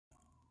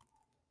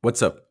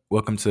What's up?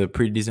 Welcome to the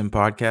Pretty Decent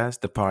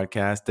Podcast, the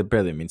podcast that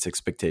barely meets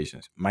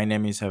expectations. My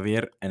name is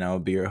Javier, and I'll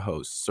be your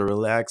host. So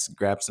relax,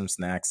 grab some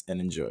snacks, and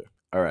enjoy.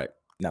 All right,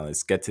 now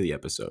let's get to the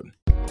episode.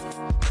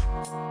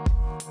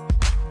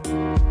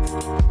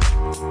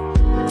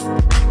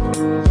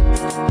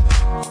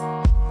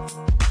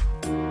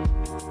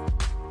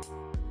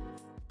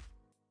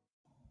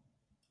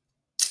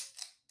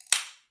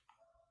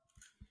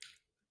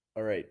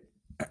 All right,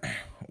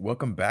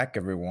 welcome back,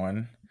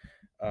 everyone.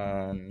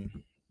 Um,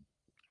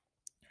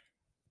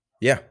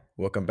 yeah,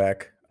 welcome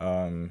back.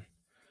 Wow,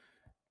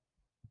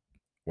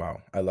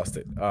 I lost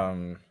it.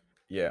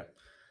 Yeah,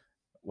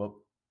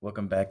 well,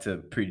 welcome back to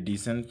Pretty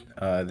Decent.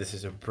 This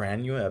is a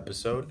brand new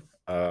episode.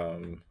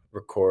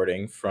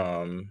 Recording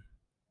from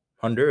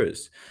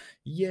Honduras.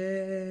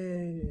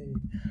 Yay!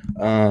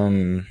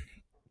 Um.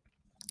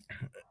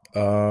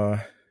 Uh.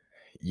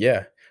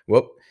 Yeah.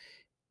 Well,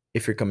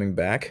 if you're coming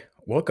back,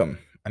 welcome.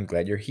 I'm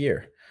glad you're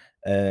here.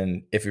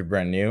 And if you're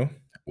brand new,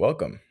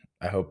 welcome.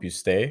 I hope you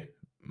stay.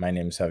 My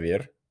name is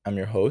Javier. I'm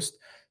your host.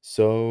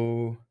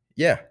 So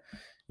yeah,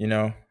 you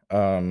know.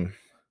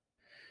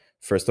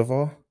 First of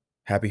all,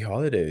 happy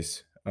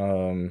holidays.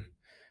 I'm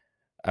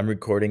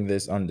recording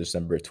this on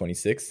December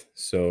 26th.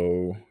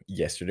 So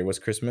yesterday was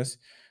Christmas.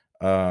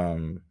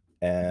 Um.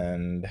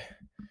 And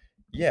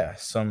yeah,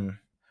 some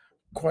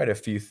quite a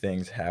few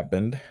things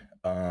happened,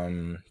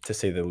 to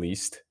say the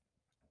least,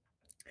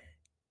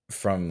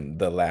 from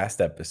the last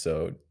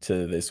episode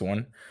to this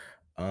one.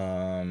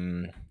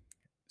 Um,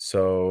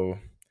 so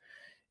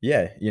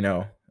yeah,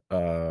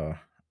 uh,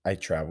 I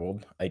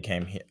traveled. I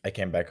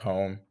came back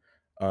home.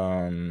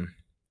 Um,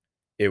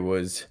 it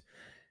was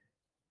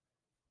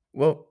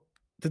well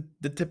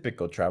the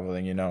typical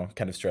traveling,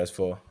 kind of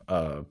stressful.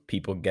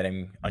 People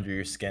getting under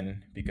your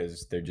skin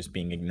because they're just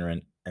being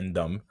ignorant and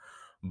dumb,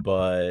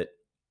 but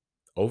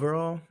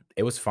overall,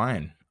 it was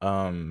fine.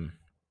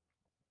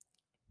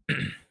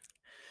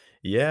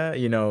 Yeah,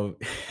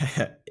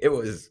 it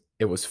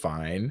was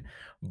fine,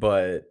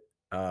 but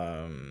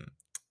um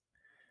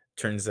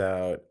turns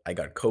out I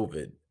got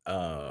COVID.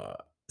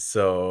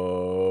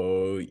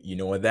 So you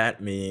know what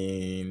that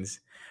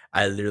means.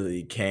 I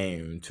literally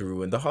came to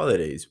ruin the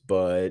holidays,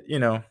 but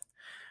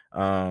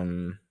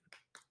um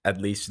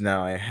at least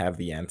now I have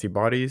the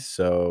antibodies,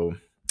 so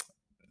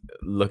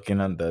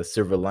looking on the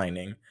silver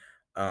lining.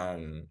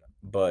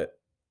 But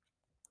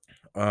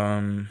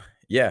Um,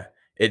 yeah,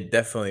 it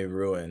definitely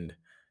ruined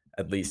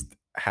at least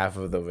half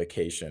of the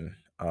vacation.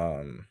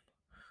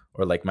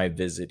 Or like my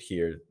visit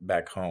here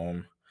back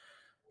home.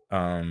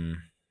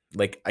 Um,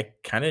 like I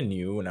kind of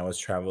knew when I was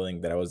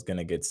traveling that I was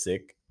gonna get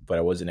sick, but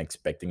I wasn't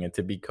expecting it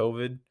to be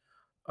COVID.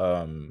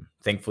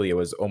 Thankfully it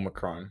was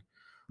Omicron,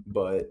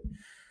 but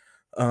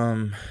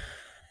um,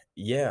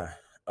 yeah,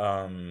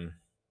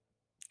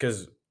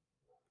 because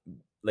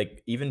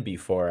like even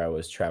before I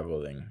was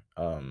traveling,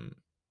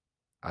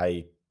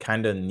 I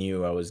kind of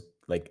knew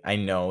I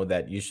know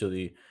that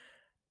usually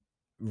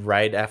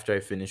right after I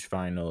finish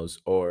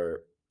finals,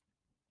 or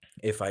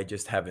if I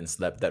just haven't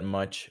slept that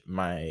much,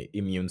 my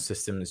immune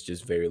system is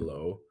just very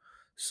low.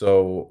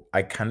 So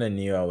I kind of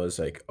knew I was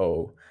like,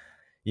 oh,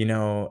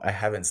 I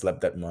haven't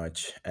slept that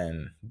much,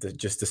 and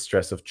just the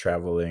stress of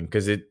traveling,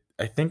 because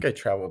I think I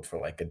traveled for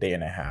like a day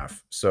and a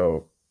half.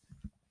 So,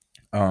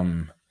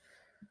 um,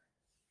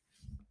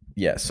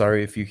 yeah,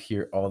 sorry if you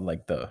hear all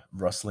like the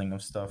rustling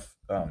of stuff.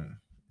 I'm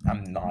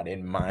not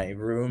in my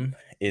room.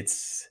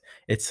 It's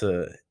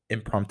a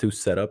impromptu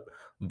setup,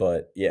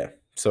 but yeah.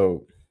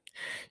 So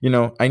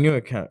I knew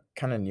I kind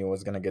of knew I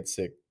was gonna get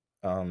sick.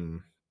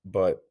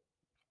 But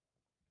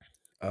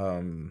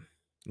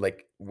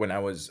like when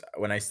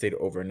I stayed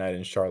overnight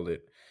in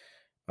Charlotte,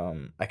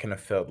 I kind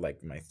of felt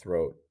like my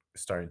throat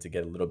starting to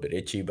get a little bit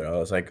itchy, but I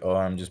was like, oh,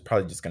 I'm just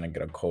probably just gonna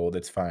get a cold.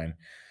 It's fine.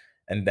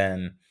 And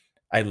then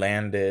I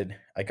landed.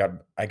 I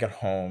got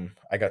home.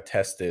 I got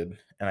tested,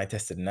 and I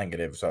tested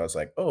negative. So I was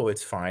like, oh,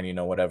 it's fine.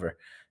 Whatever.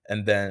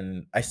 And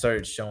then I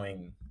started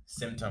showing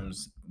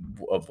symptoms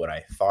of what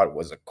I thought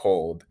was a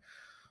cold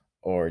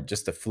or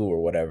just the flu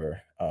or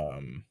whatever.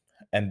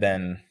 And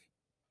then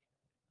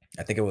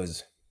I think it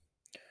was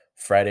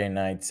Friday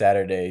night,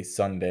 Saturday,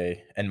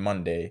 Sunday, and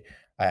Monday.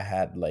 I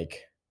had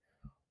like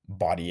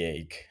body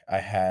ache. I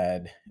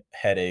had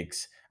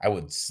headaches. I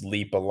would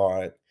sleep a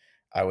lot.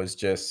 I was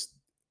just,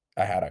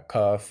 I had a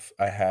cough.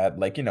 I had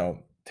like,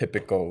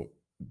 typical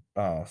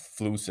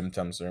flu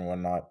symptoms and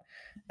whatnot.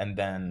 And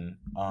then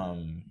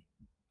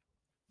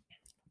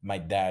my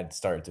dad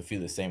started to feel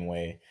the same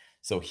way.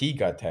 So he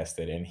got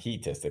tested and he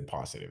tested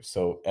positive.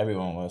 So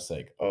everyone was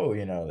like, oh,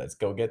 let's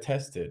go get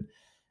tested.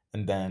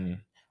 And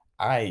then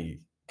I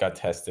got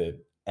tested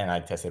and I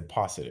tested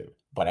positive,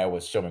 but I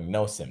was showing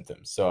no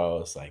symptoms. So I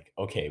was like,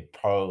 okay,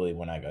 probably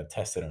when I got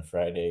tested on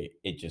Friday,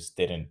 it just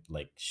didn't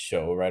like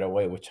show right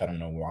away, which I don't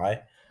know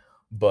why.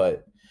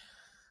 But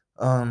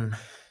um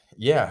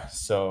yeah,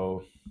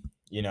 so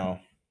you know,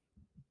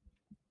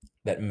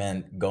 that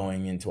meant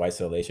going into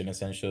isolation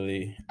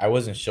essentially. I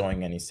wasn't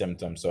showing any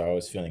symptoms, so I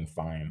was feeling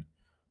fine.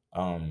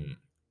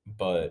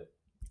 But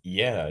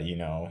yeah,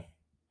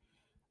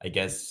 I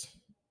guess,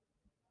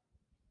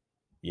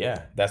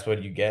 yeah, that's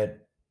what you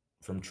get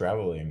from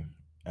traveling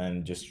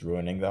and just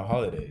ruining the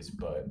holidays.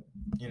 But,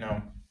 you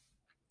know,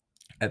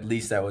 at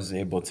least I was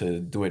able to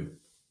do it.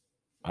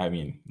 I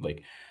mean,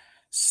 like,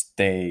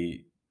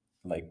 stay,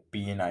 like,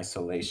 be in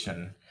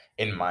isolation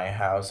in my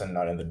house and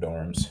not in the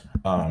dorms,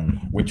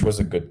 which was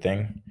a good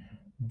thing.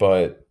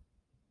 But,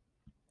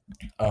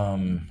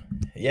 um,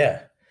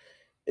 yeah,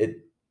 it,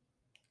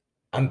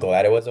 I'm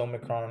glad it was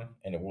Omicron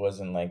and it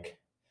wasn't like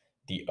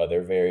the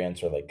other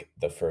variants or like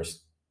the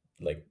first,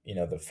 like,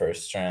 the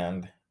first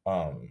strand,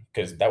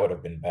 because that would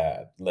have been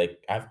bad.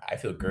 Like, I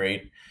feel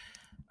great.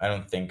 I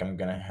don't think I'm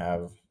gonna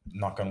have,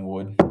 knock on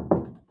wood,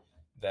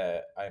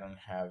 that I don't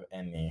have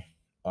any,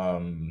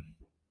 um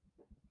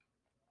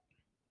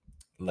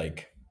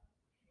like,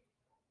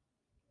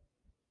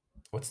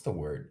 what's the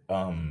word,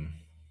 oh,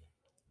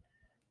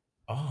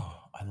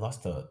 I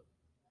lost the,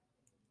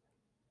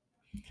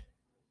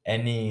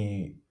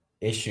 any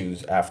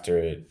issues after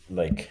it,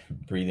 like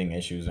breathing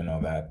issues and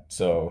all that.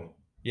 So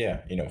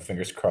yeah,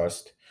 fingers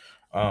crossed.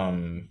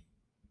 um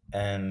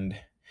and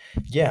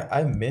yeah,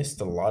 I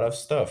missed a lot of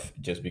stuff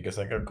just because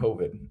I got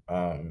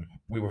COVID.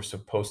 We were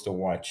supposed to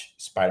watch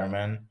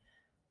Spider-Man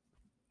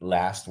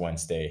last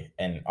Wednesday,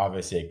 and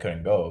obviously I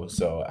couldn't go,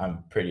 so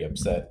I'm pretty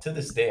upset. To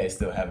this day, I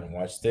still haven't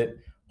watched it.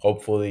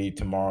 Hopefully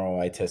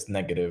tomorrow I test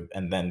negative,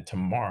 and then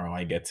tomorrow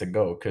I get to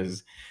go,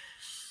 because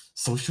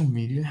social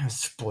media has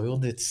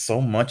spoiled it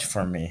so much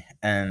for me,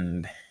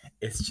 and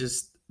it's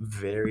just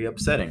very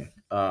upsetting.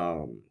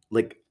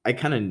 Like, I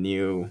kind of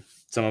knew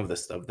some of the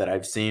stuff that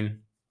I've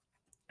seen.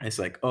 It's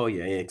like, oh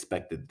yeah, I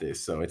expected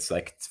this, so it's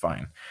like it's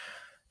fine,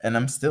 and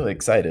I'm still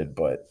excited.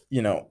 But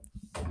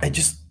I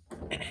just,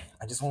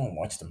 I just want to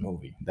watch the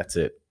movie. That's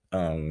it.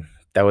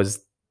 That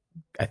was,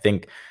 I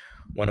think,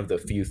 one of the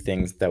few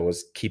things that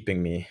was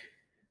keeping me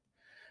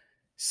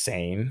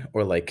sane,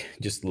 or like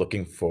just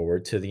looking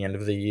forward to the end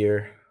of the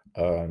year.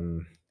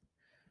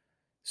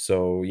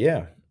 So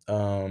yeah.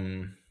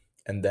 And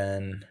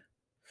then,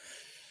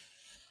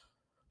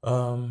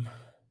 um,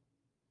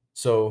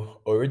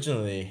 so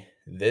originally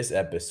this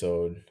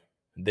episode,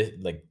 this,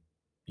 like,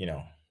 you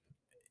know,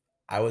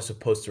 I was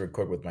supposed to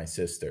record with my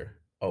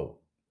sister. Oh,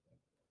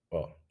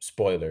 well,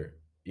 spoiler,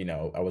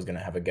 I was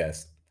gonna have a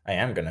guest. I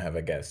am gonna have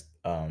a guest.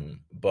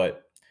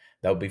 But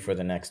that'll be for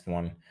the next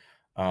one.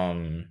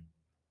 Um,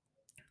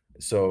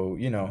 so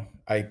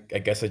I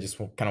guess I just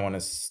kind of want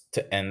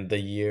to end the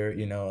year,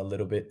 a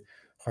little bit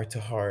heart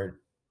to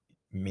heart,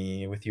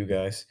 me with you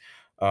guys.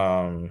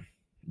 Um,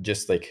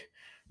 just like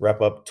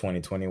wrap up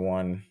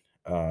 2021.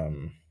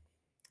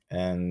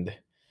 And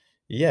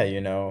yeah,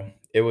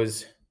 it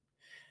was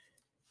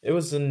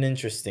an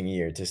interesting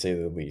year, to say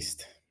the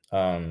least.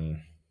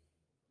 Um,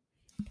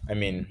 I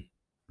mean,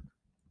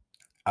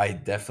 I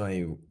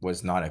definitely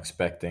was not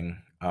expecting,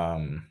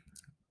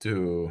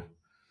 to,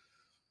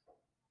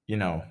 you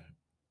know,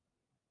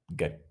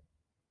 get,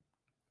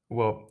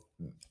 well,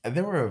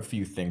 there were a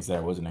few things that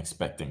I wasn't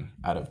expecting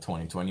out of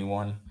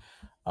 2021.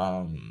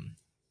 Um,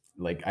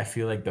 like, I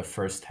feel like the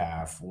first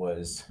half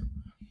was,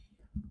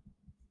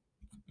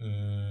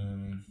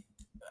 mm,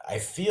 I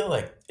feel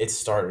like it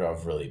started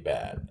off really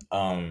bad.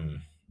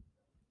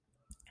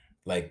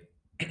 Like,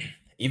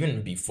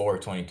 even before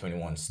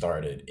 2021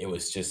 started, it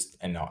was just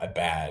a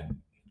bad,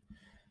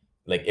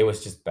 like, it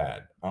was just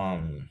bad.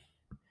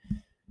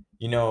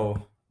 You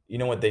know,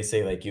 what they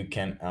say, like, you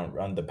can't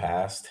outrun the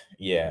past.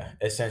 Yeah,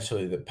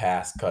 essentially the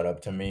past caught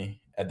up to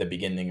me at the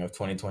beginning of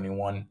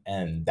 2021,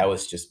 and that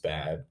was just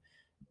bad.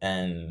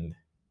 And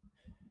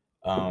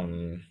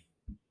um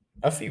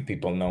a few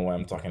people know what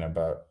I'm talking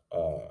about,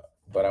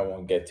 but I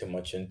won't get too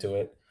much into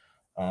it.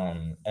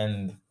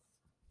 And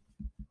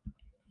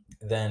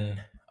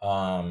then,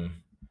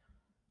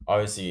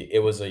 obviously, it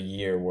was a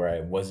year where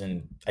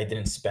I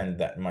didn't spend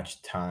that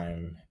much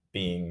time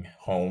being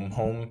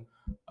home.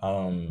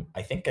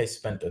 I think I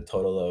spent a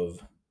total of,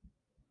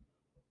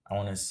 I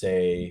want to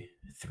say,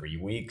 3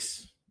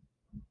 weeks.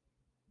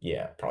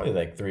 Yeah, probably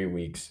like 3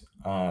 weeks,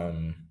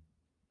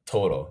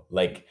 total.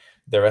 Like,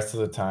 the rest of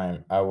the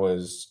time I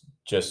was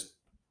just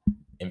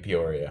in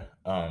Peoria,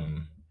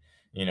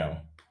 you know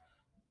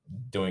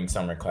doing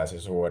summer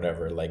classes or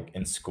whatever, like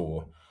in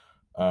school.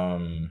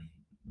 um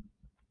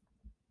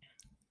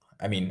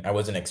I mean, I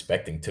wasn't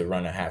expecting to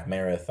run a half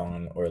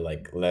marathon, or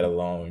like, let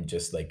alone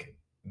just like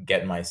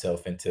get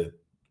myself into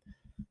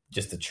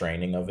just the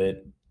training of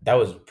it. That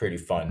was pretty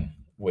fun,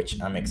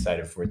 which I'm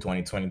excited for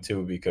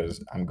 2022,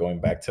 because I'm going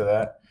back to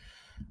that.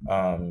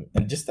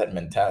 And just that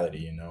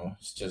mentality,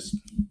 it's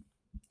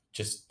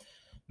just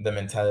the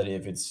mentality,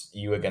 if it's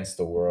you against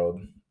the world.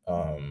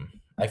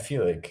 I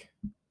feel like,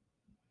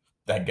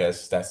 I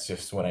guess that's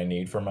just what I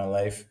need for my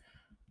life.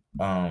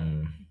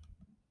 um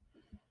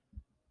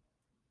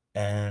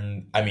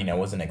and I mean, I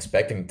wasn't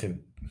expecting to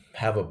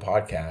have a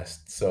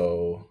podcast.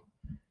 So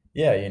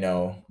yeah,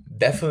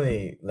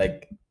 definitely,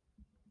 like,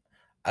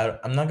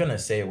 I'm not gonna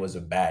say it was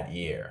a bad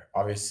year.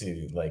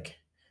 Obviously, like,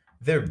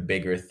 there are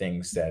bigger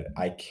things that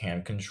I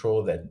can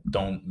control that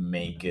don't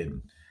make it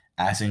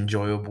as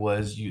enjoyable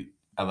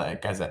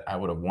as I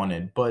would have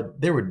wanted, but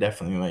there were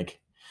definitely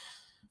like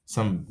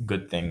some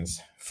good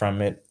things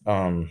from it.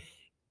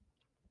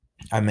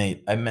 I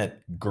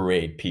met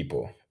great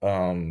people,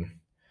 and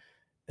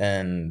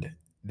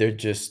they're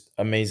just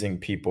amazing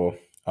people.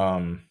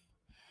 Um,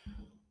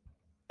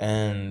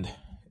 and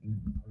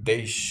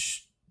they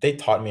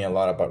taught me a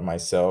lot about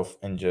myself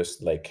and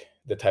just like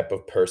the type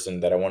of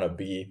person that I want to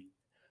be.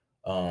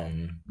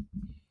 Um,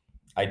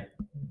 I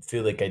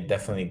feel like I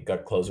definitely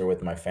got closer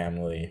with my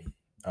family.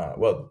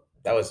 Well,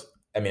 that was,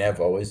 I mean,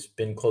 I've always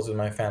been close with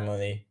my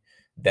family.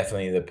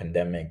 Definitely the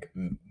pandemic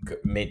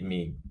made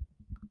me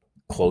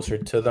closer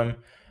to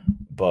them.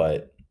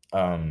 But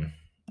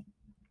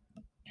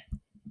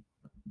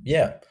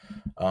yeah,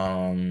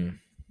 um,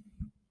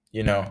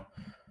 you know,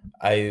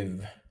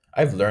 I've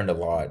I've learned a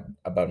lot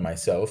about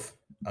myself,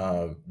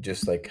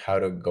 just like how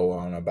to go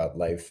on about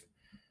life.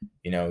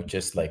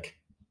 Just like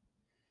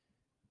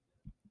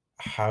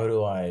how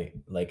do I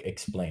like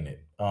explain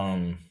it?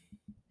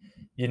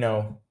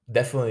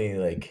 Definitely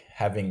like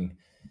having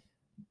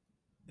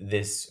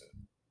this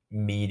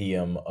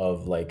medium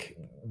of like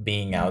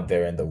being out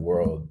there in the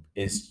world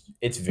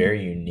it's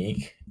very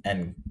unique,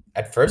 and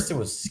at first it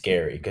was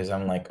scary because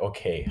I'm like,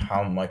 okay,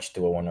 how much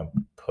do I want to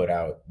put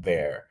out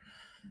there?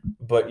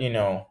 But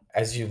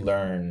as you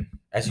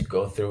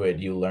go through it,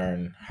 you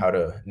learn how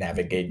to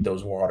navigate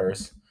those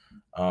waters.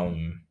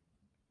 um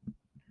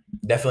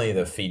Definitely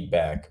the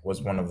feedback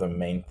was one of the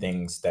main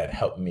things that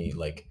helped me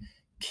like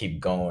keep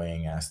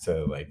going, as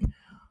to like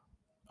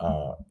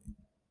uh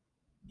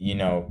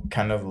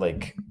kind of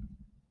like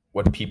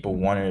what people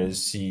wanted to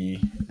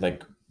see,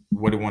 like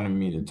what they wanted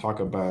me to talk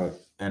about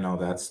and all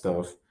that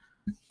stuff.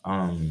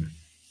 Um,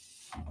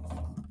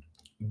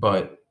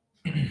 but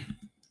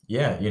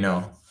yeah,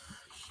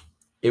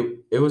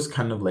 it was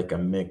kind of like a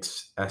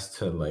mix, as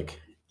to like,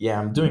 yeah,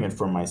 I'm doing it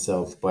for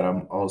myself, but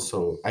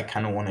I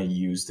kind of want to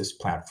use this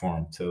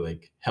platform to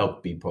like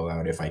help people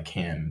out if I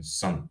can,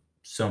 some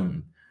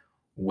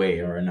way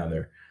or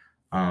another.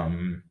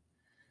 Um,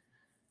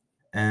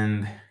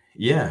 and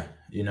yeah,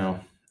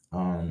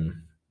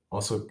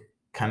 also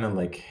kind of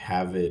like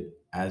have it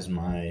as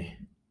my,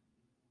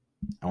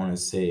 I want to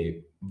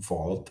say,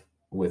 vault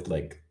with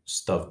like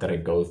stuff that I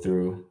go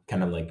through,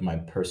 kind of like my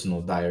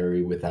personal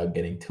diary without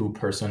getting too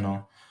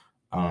personal.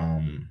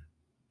 Um,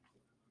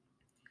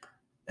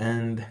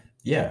 and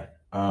yeah,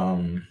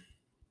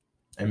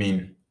 I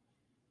mean,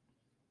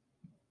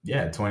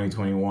 yeah,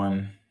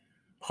 2021.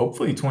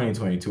 Hopefully,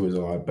 2022 is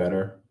a lot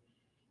better.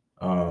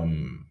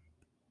 Um,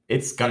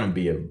 it's gonna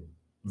be a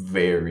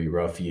very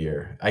rough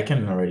year. I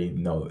can already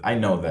know. I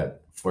know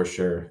that for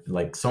sure.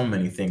 Like so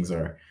many things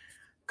are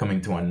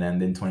coming to an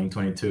end in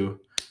 2022,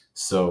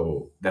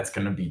 so that's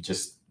gonna be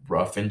just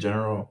rough in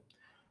general.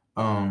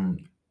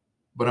 Um,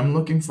 but I'm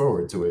looking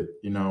forward to it.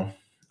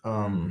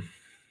 Um,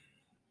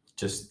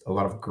 just a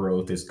lot of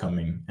growth is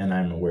coming, and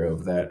I'm aware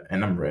of that,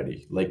 and I'm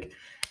ready. Like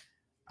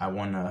I'm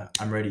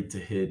ready to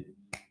hit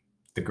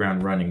the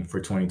ground running for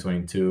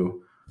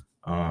 2022.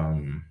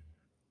 Um,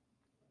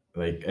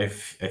 like I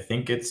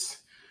think it's,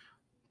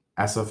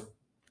 as of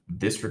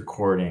this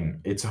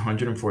recording, it's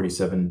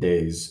 147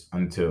 days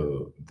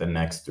until the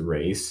next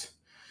race.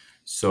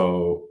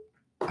 So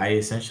I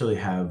essentially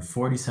have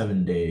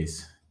 47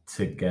 days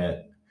to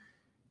get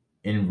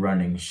in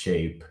running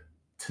shape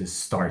to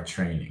start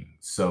training.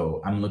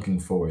 So I'm looking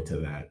forward to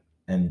that.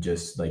 And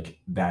just like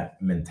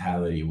that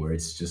mentality where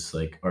it's just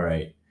like, all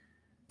right,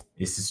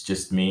 this is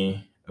just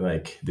me.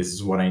 Like, this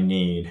is what I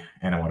need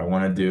and what I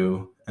want to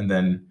do. And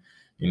then,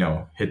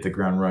 hit the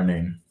ground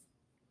running.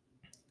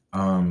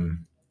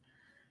 Um,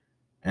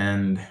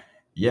 and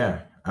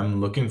yeah,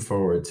 I'm looking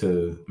forward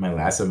to my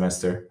last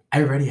semester.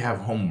 I already have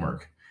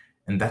homework,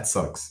 and that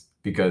sucks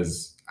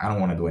because I don't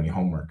want to do any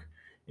homework.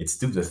 It's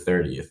due the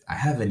 30th. I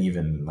haven't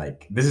even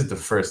like, this is the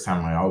first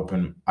time I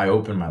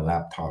open my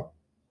laptop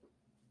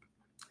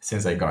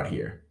since I got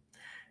here.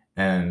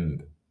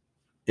 And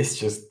it's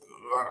just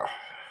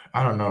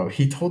I don't know.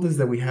 He told us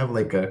that we have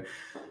like a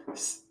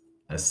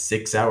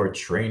 6-hour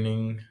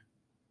training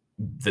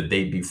the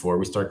day before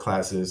we start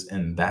classes,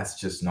 and that's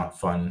just not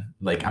fun.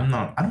 Like, I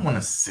don't want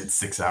to sit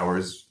 6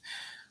 hours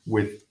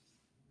with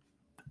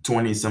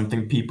 20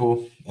 something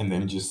people and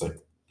then just like,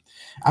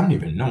 I don't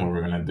even know what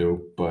we're gonna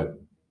do, but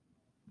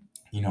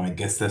I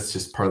guess that's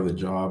just part of the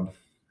job.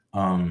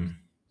 um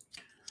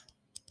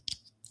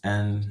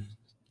and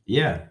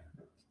yeah,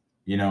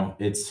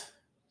 it's,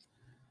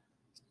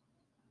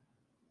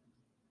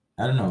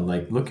 I don't know,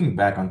 like looking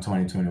back on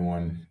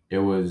 2021, it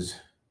was,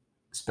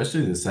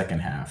 especially the second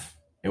half,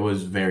 it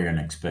was very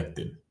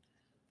unexpected.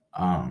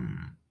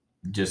 um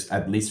just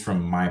at least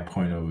from my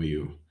point of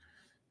view,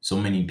 so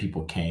many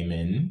people came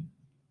in.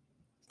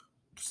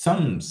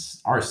 Some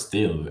are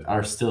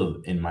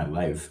still in my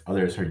life,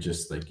 others are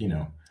just like,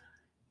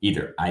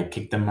 either I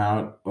kick them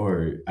out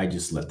or I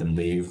just let them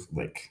leave.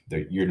 Like,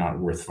 you're not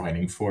worth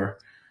fighting for.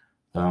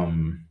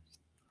 Um,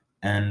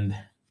 and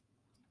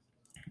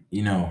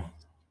you know,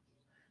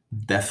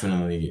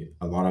 definitely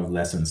a lot of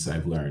lessons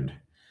I've learned,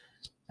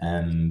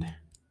 and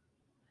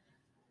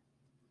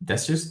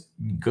that's just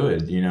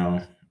good, you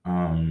know.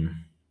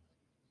 Um,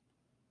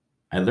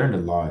 I learned a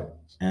lot,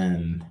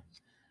 and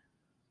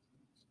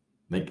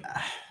like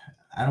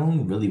I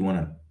don't really want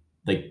to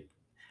like.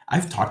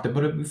 I've talked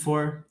about it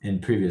before in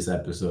previous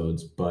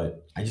episodes,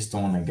 but I just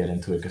don't want to get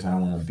into it because I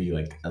don't want to be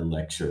like a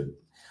lecture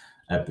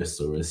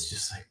episode. It's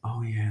just like,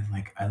 oh yeah,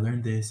 like I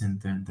learned this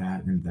and then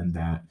that and then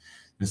that.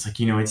 And it's like,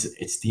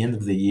 it's the end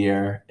of the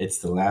year. It's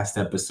the last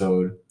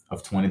episode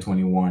of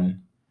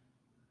 2021,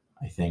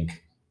 I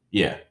think.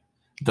 Yeah,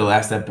 the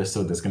last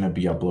episode that's gonna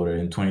be uploaded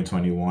in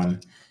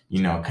 2021.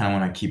 Kind of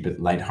want to keep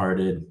it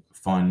lighthearted,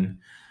 fun.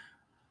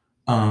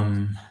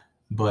 Um,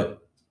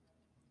 but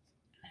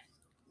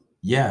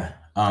yeah.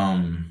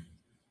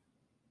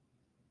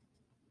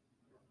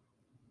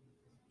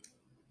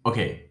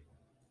 Okay.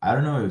 I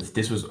don't know if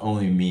this was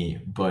only me,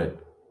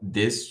 but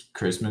this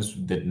Christmas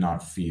did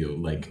not feel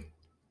like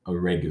a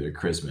regular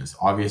Christmas.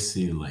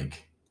 Obviously,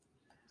 like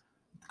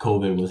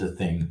COVID was a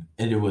thing,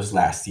 and it was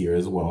last year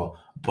as well.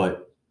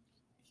 But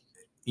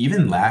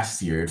even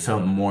last year, it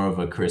felt more of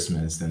a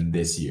Christmas than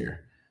this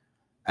year.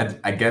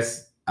 I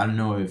guess I don't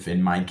know if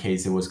in my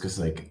case it was because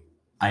like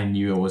I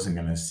knew I wasn't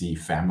gonna see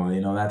family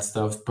and all that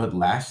stuff. But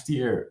last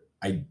year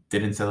I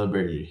didn't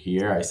celebrate it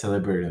here. I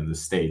celebrated in the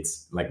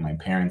States. Like my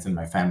parents and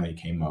my family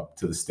came up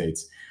to the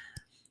States.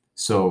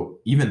 So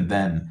even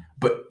then,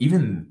 but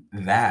even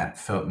that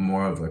felt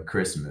more of a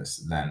Christmas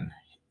than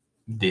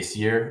this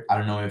year. I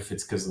don't know if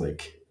it's because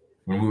like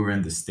when we were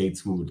in the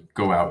States, we would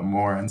go out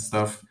more and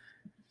stuff.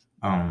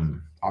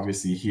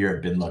 Obviously here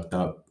I've been locked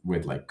up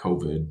with like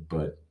COVID,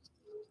 but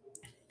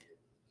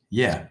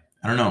yeah,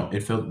 I don't know.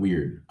 It felt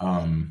weird.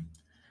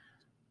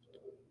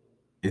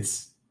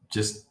 It's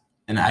just,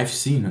 and I've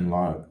seen a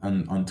lot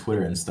on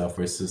Twitter and stuff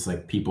where it's just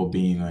like people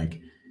being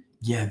like,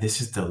 yeah, this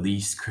is the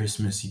least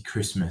Christmassy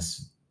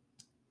Christmas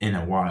in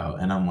a while.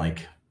 And I'm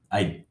like,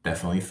 I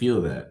definitely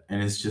feel that.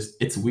 And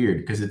it's weird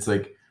because it's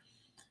like,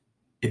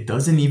 it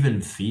doesn't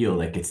even feel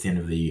like it's the end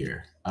of the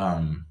year.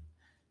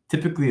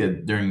 Typically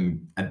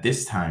during at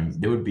this time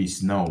there would be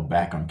snow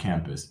back on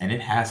campus, and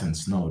it hasn't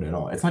snowed at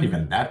all. It's not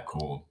even that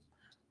cold.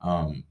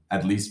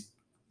 At least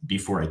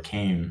before I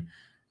came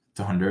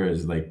to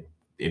Honduras, like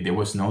there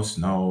was no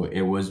snow.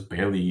 It was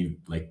barely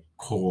like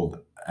cold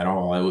at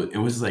all. It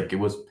was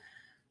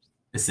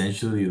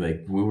essentially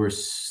like we were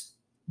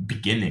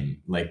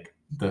beginning like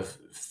the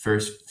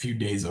first few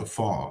days of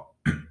fall.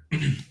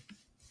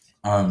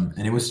 And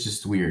it was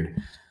just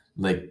weird.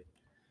 Like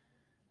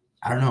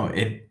I don't know.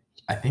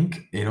 I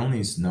think it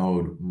only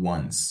snowed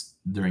once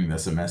during the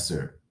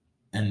semester,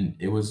 and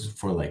it was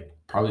for like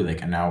probably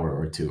like an hour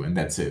or two, and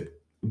that's it.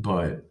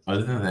 But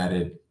other than that,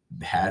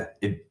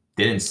 it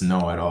didn't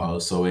snow at all.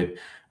 So it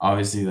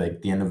obviously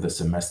like the end of the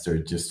semester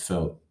just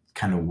felt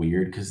kind of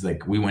weird because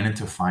like we went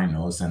into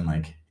finals and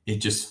like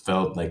it just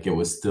felt like it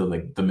was still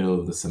like the middle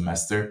of the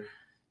semester,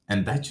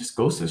 and that just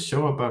goes to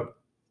show about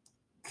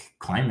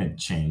climate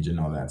change and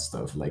all that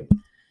stuff. Like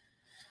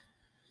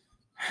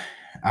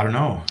I don't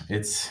know.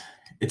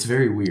 It's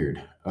very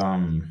weird.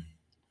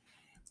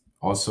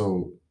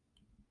 Also,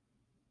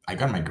 I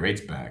got my grades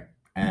back,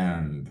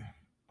 and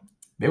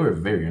they were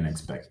very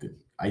unexpected.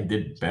 I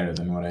did better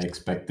than what I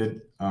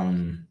expected.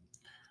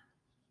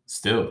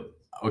 Still,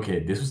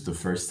 okay, this was the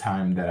first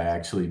time that I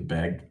actually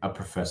begged a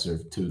professor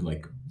to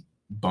like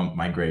bump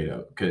my grade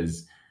up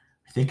because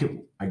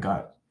I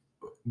got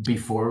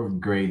before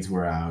grades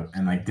were out,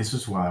 and like this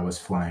was while I was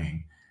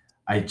flying.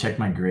 I checked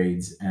my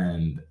grades,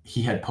 and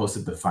he had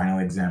posted the final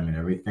exam and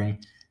everything,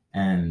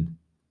 and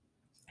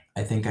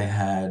I think I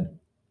had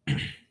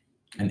an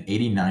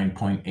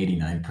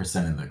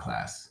 89.89% in the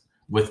class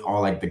with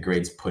all like the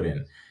grades put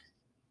in.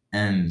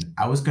 And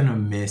I was gonna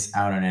miss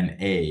out on an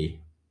A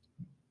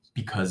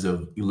because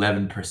of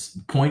 11%,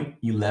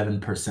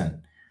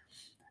 0.11%.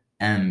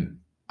 And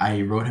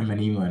I wrote him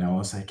an email and I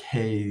was like,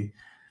 hey,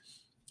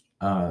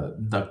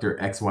 Dr.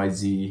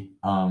 XYZ,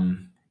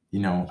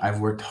 I've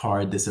worked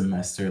hard this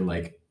semester.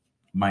 Like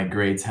my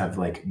grades have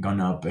like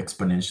gone up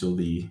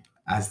exponentially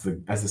as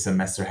the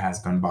semester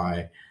has gone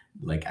by.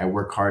 Like I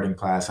work hard in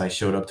class. I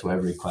showed up to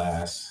every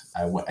class.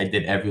 I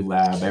did every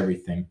lab,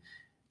 everything.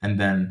 And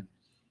then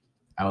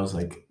I was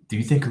like, do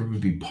you think it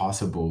would be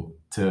possible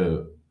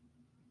to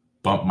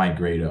bump my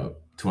grade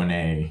up to an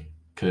A?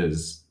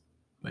 Because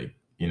like,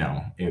 it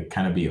would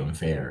kind of be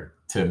unfair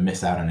to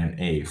miss out on an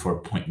A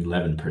for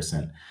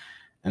 0.11%.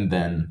 And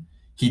then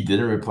he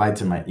didn't reply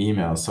to my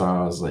email, so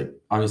I was like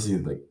obviously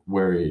like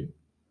worried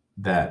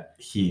that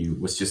he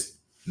was just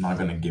not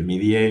gonna give me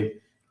the A.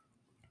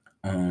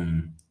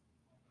 um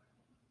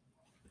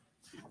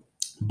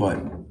but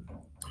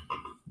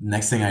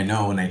next thing I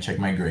know, when I check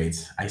my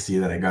grades, I see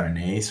that I got an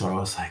A, so I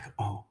was like,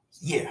 oh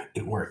yeah,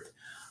 it worked.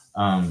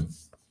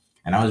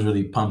 And I was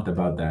really pumped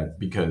about that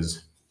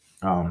because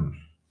um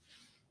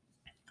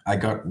I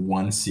got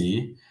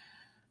 1C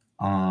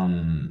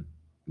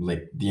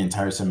like the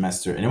entire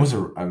semester, and it was a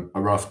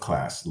rough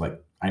class.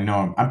 Like I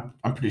know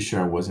I'm pretty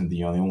sure I wasn't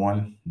the only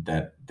one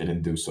that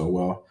didn't do so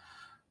well.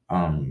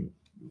 um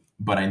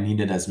but I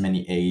needed as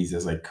many A's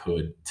as I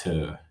could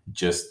to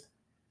just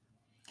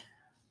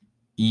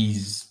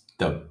ease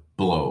the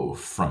blow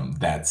from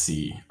that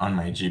C on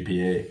my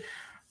GPA.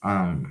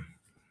 Um,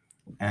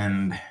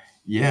 and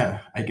yeah,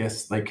 I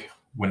guess like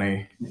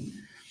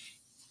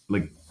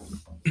like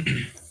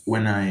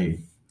when I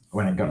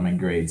when I got my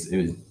grades,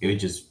 it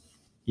was just,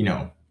 you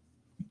know,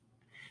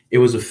 it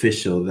was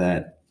official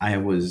that I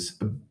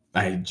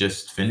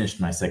just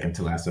finished my second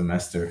to last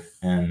semester,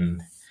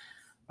 and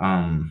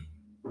um,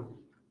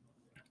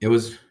 it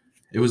was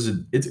it was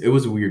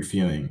a weird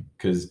feeling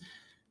because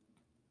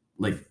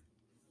like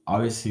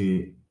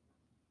obviously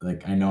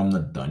like I know I'm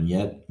not done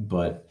yet,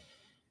 but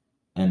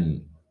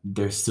and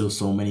there's still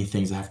so many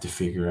things I have to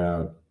figure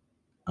out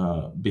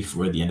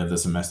before the end of the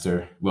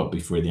semester. Well,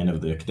 before the end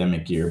of the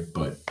academic year,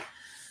 but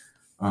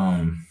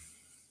um,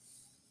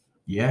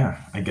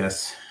 yeah, I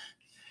guess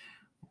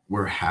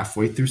we're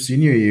halfway through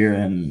senior year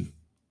and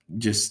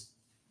just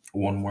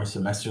one more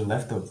semester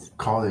left of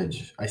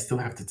college. I still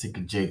have to take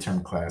a J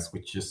term class,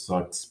 which just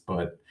sucks.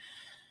 But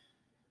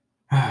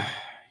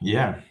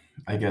yeah,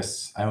 I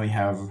guess I only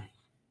have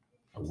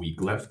a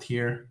week left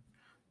here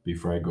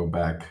before I go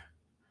back.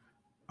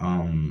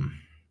 Um,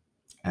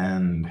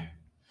 and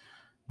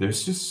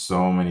there's just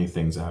so many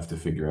things I have to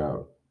figure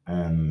out.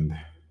 And,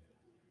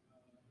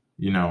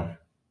 you know,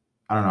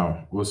 I don't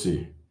know. We'll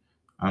see.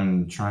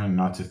 I'm trying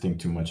not to think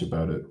too much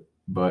about it.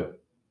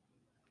 But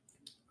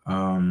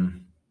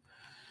um,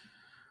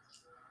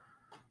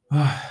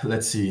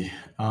 let's see.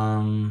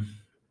 I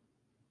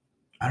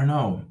don't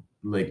know.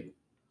 Like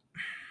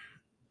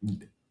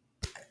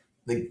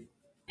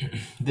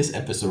this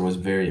episode was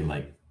very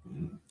like,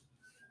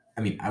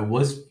 I mean, I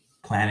was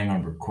planning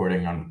on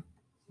recording on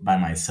by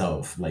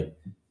myself like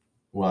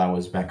while I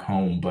was back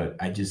home, but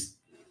I just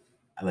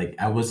like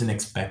I wasn't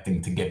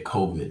expecting to get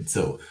COVID.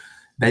 So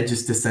that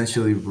just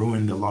essentially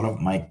ruined a lot of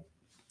my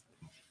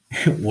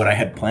what I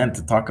had planned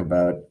to talk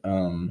about.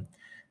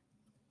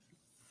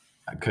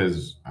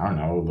 Cuz I don't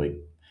know, like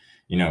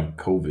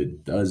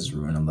COVID does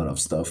ruin a lot of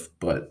stuff,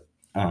 but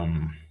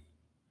um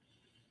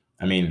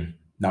I mean,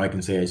 now I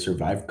can say I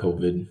survived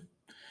COVID.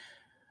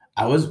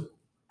 I was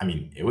I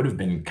mean, it would have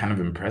been kind of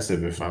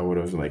impressive if I would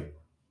have like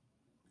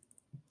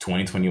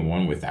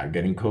 2021 without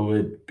getting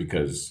COVID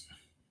because,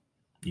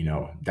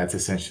 that's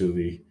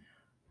essentially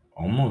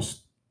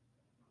almost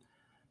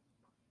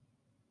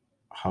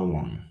how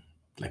long?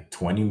 Like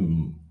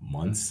 20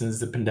 months since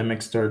the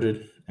pandemic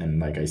started and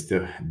like I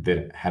still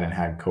did hadn't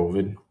had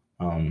COVID.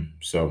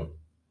 So,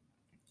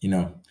 you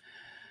know,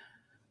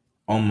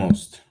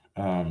 almost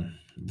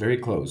very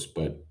close,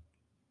 but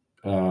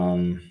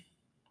um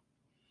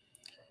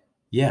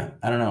yeah,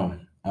 I don't know.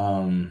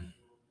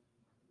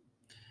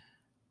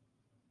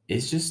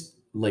 It's just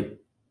like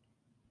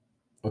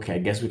okay, I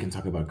guess we can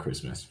talk about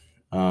Christmas.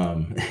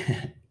 Um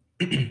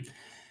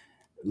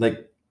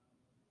like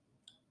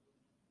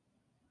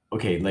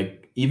okay,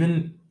 like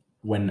even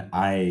when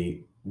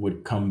I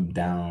would come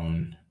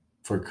down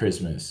for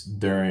Christmas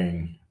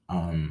during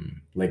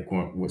like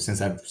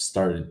since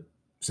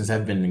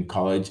I've been in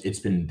college, it's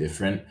been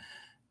different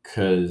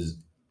because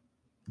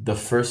the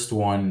first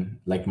one,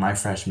 like my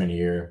freshman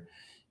year,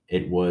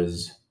 it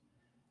was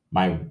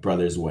my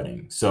brother's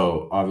wedding.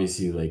 So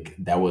obviously like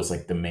that was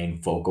like the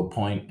main focal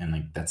point and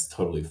like that's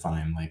totally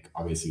fine. Like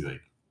obviously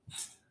like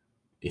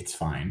it's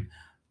fine.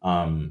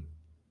 Um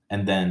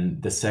and then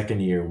the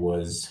second year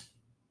was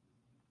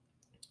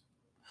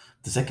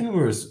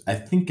I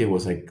think it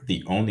was like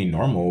the only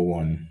normal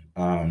one.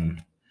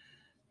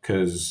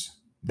 Because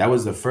that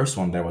was the first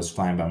one that I was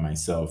flying by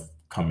myself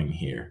coming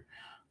here.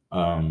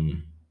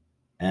 Um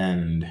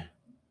and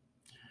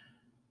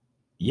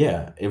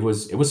yeah, it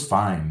was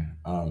fine.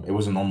 It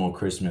was a normal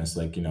Christmas,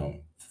 like,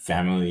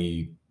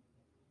 family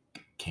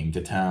came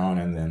to town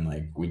and then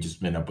like we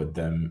just met up with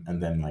them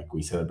and then like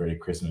we celebrated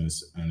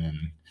Christmas and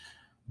then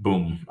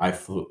boom, I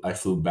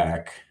flew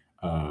back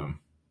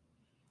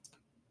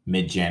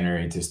mid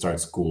January to start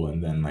school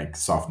and then like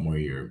sophomore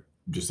year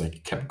just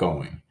like kept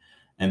going.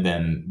 And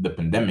then the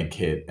pandemic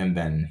hit and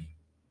then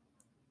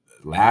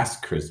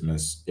last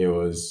Christmas it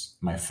was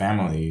my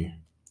family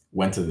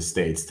went to the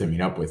States to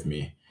meet up with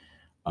me.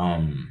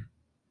 Um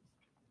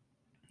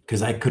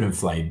because I couldn't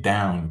fly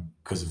down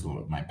because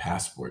of my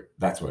passport.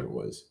 That's what it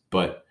was.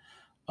 But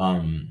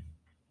um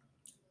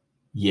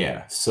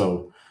yeah,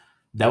 so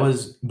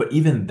but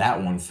even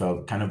that one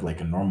felt kind of like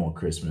a normal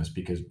Christmas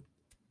because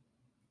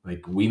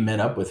like we met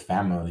up with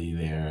family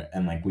there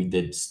and like we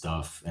did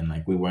stuff and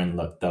like we weren't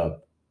locked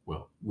up.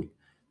 Well, we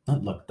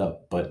not locked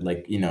up, but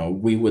like,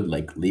 we would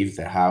like leave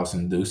the house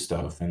and do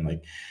stuff and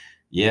like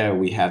yeah,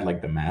 we had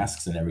like the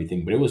masks and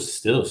everything, but it was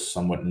still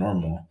somewhat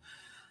normal.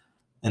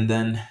 And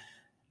then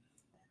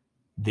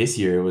this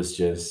year it was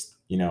just,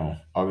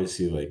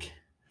 obviously like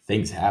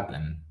things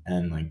happen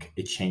and like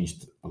it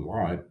changed a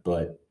lot,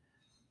 but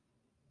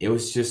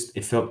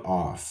it felt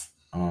off.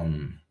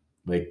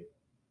 Like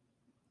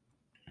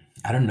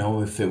I don't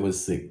know if it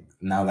was like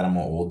now that I'm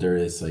older,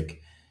 it's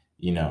like,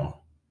 you know,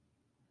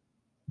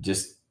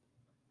 just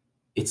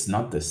it's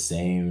not the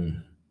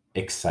same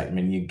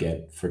excitement you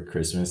get for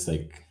Christmas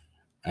like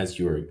as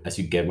you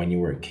get when you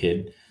were a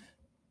kid.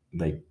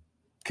 Like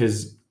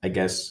because I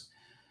guess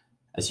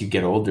as you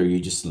get older, you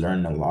just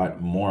learn a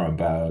lot more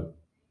about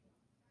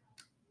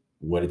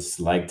what it's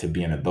like to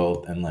be an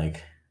adult and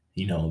like,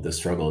 the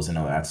struggles and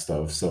all that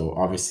stuff. So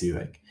obviously,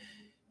 like,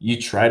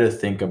 you try to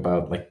think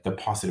about like the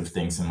positive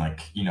things and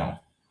like,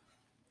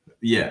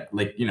 yeah,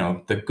 like,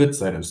 the good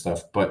side of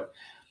stuff, but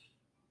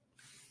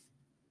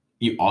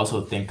you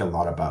also think a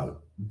lot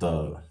about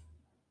the,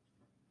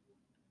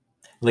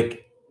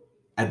 like,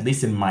 at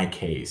least in my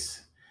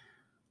case,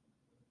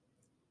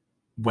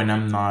 when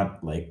I'm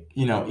not like,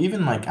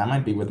 even like I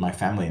might be with my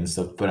family and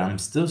stuff, but I'm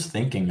still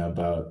thinking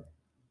about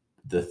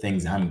the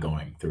things I'm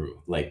going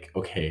through. Like,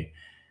 okay,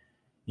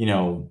 you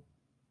know,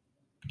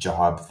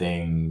 job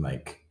thing,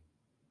 like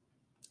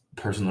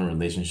personal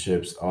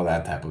relationships, all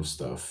that type of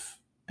stuff.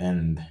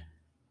 And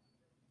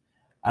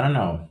I don't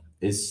know,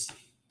 it's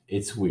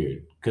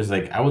weird because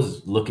like I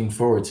was looking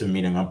forward to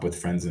meeting up with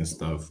friends and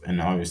stuff,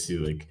 and obviously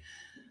like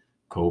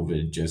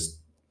COVID just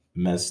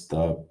messed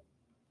up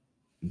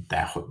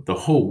the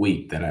whole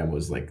week that I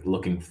was like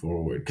looking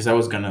forward, because I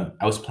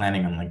was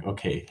planning on like,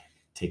 okay,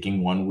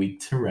 taking 1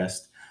 week to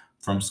rest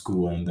from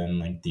school and then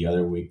like the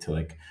other week to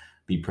like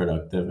be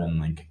productive and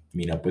like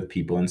meet up with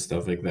people and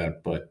stuff like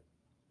that. But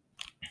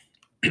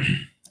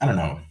I don't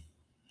know.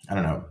 I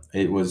don't know.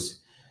 It was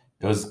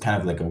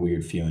kind of like a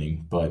weird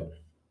feeling, but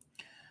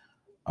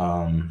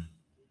um,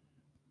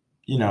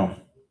 you know,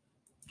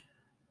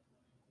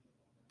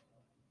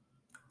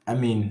 I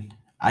mean,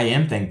 I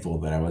am thankful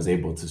that I was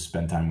able to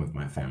spend time with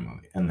my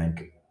family and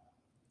like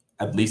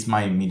at least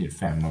my immediate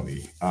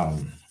family.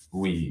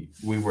 We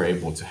were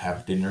able to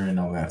have dinner and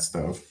all that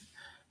stuff.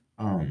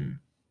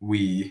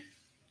 We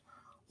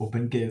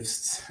opened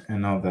gifts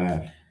and all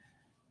that.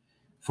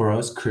 For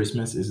us,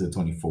 Christmas is the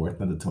 24th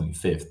and the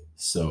 25th.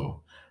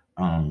 So,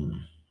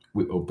 um,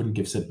 we opened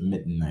gifts at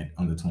midnight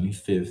on the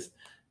 25th.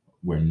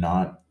 We're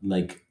not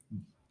like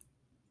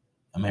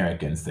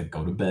Americans that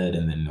go to bed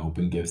and then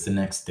open gifts the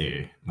next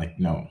day. Like,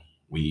 no,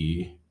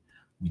 we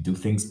we do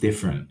things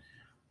different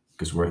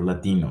because we're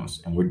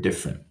Latinos and we're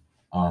different.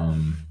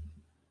 Um,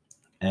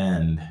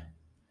 and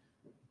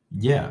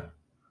yeah,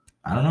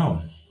 I don't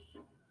know.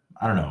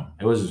 I don't know.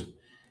 It was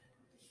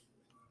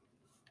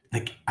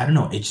like, I don't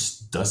know. It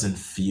just doesn't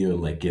feel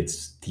like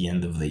it's the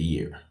end of the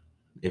year,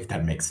 if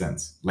that makes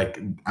sense.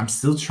 Like, I'm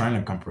still trying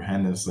to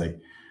comprehend this. Like,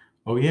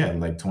 oh yeah,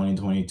 like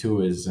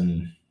 2022 is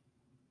in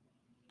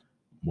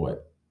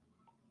what,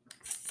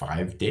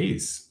 5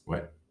 days?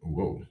 What?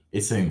 Whoa!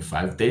 It's in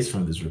 5 days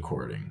from this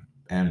recording,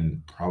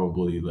 and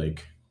probably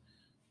like,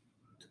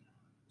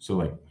 so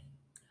like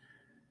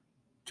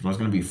tomorrow's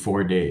gonna be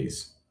 4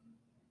 days.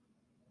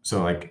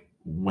 So like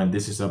when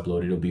this is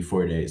uploaded, it'll be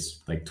 4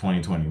 days. Like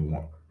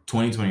 2021,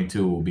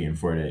 2022 will be in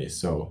 4 days.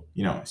 So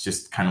it's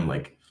just kind of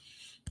like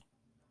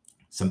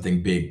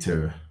something big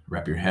to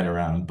wrap your head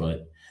around.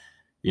 But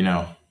you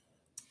know,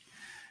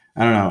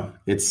 I don't know.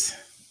 It's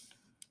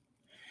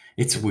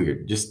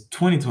weird. Just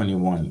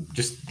 2021,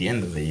 just the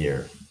end of the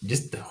year,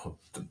 just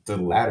the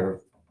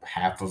latter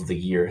half of the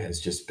year has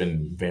just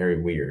been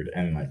very weird.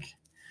 And like,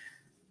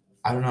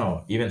 I don't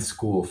know. Even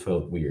school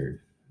felt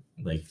weird.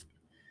 Like,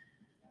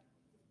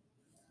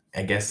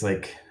 I guess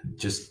like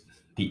just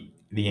the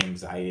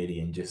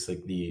anxiety and just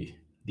like the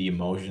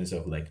emotions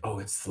of like, oh,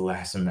 it's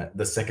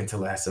the second to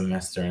last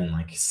semester and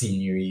like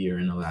senior year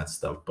and all that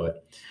stuff.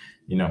 But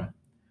you know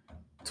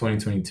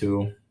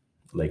 2022,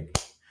 like,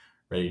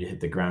 ready to hit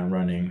the ground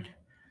running.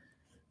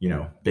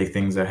 Big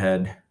things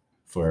ahead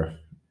for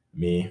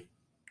me.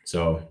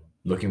 So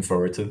looking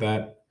forward to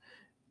that.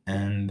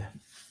 And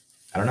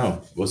I don't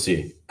know, we'll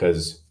see,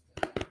 because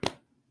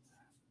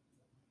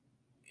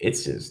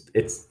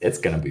it's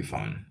gonna be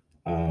fun.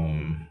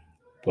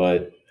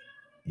 But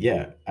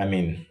yeah, I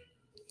mean,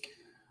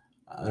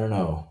 I don't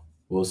know.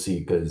 We'll see,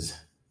 because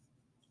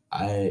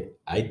I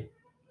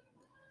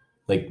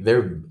like, there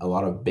are a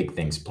lot of big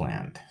things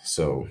planned.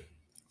 So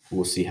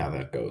we'll see how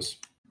that goes.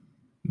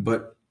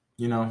 But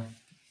you know,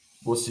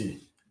 we'll see.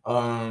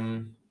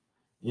 Um,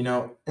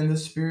 in the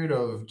spirit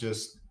of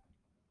just,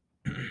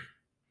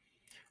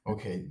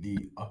 okay,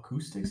 the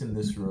acoustics in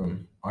this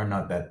room are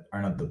not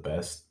the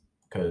best,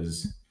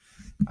 because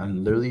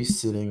I'm literally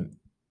sitting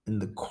in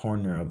the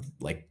corner of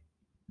like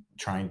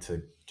trying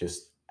to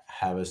just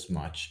have as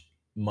much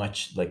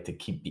like to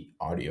keep the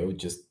audio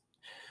just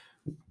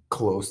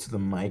close to the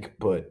mic,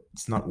 but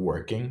it's not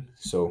working.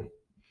 So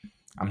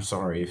I'm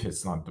sorry if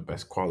it's not the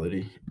best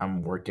quality.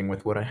 I'm working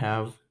with what I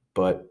have,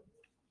 but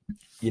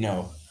you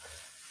know,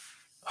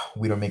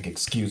 we don't make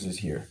excuses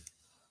here.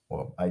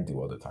 Well, I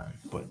do all the time,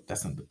 but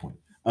that's not the point.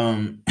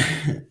 I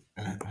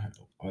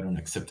don't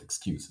accept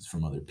excuses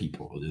from other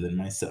people other than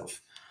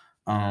myself.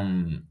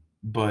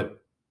 But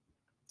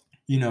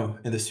in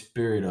the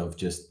spirit of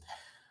just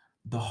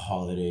the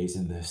holidays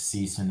and the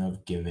season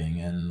of giving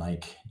and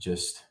like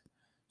just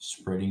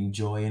spreading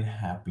joy and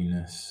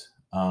happiness,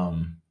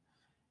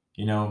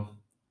 you know,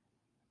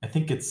 I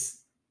think it's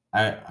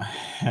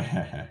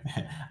I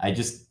I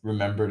just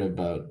remembered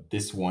about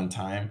this one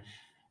time,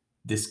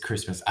 this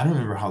Christmas. I don't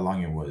remember how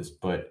long it was,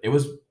 but it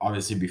was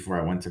obviously before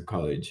I went to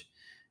college.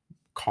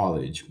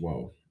 college,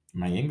 well,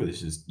 my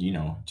English is,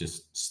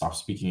 just stop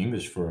speaking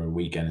English for a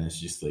week and it's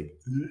just like,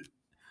 ugh.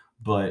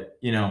 But,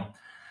 in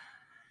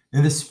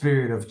the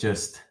spirit of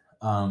just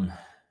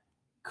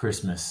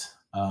Christmas,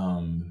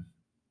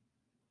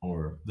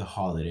 or the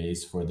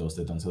holidays for those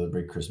that don't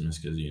celebrate Christmas,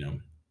 because,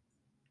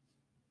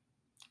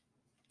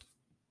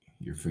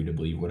 you're free to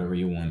believe whatever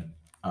you want.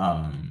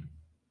 Um,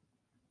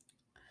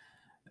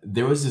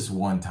 there was this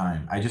one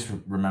time, I just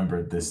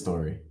remembered this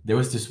story. There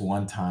was this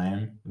one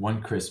time,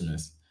 one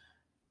Christmas.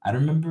 I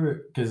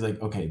remember because,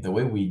 like, okay, the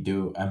way we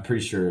do, I'm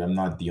pretty sure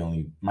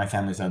my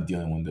family's not the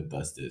only one that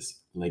does this.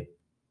 Like,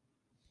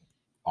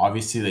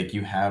 obviously, like,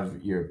 you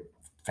have your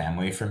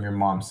family from your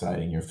mom's side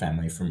and your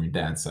family from your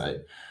dad's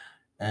side.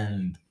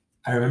 And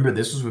I remember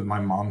this was with my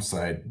mom's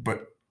side,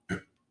 but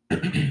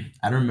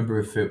I don't remember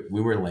if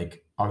we were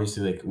like,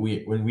 obviously, like,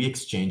 when we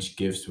exchange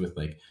gifts with,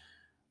 like,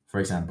 for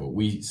example,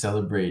 we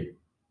celebrate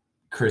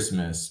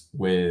Christmas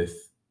with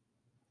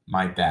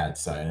my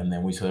dad's side, and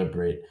then we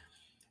celebrate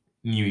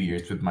New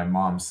Year's with my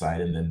mom's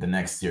side, and then the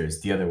next year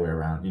is the other way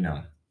around,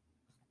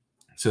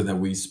 so that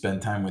we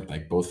spend time with,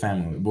 like, both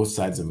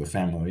sides of the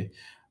family.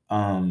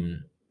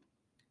 Um,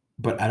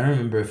 but I don't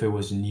remember if it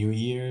was New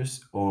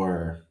Year's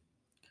or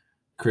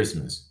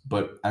Christmas,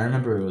 but I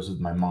remember it was with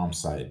my mom's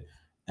side,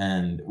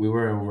 and we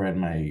were over at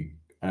my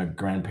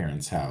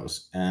grandparents'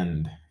 house,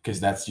 and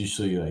because that's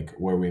usually like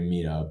where we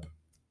meet up,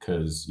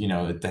 because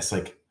that's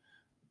like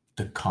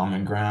the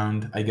common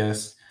ground, I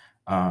guess.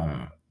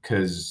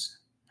 Because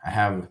I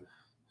have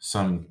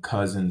some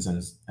cousins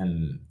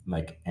and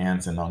like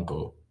aunts and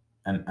uncle,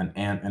 and an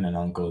aunt and an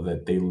uncle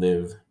that they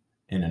live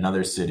in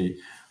another city,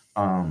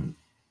 um,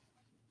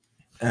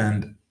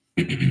 and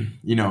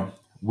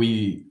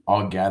we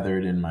all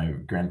gathered in my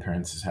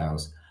grandparents'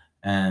 house,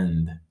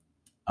 and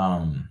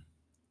um,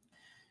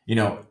 you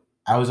know,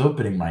 I was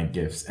opening my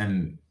gifts,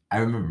 and I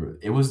remember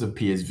it was the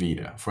PS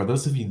Vita. For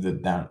those of you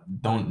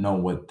that don't know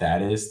what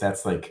that is,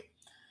 that's like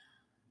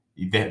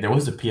there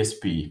was a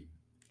PSP,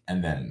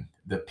 and then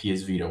the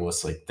PS Vita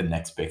was like the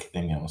next big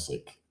thing. I was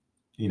like,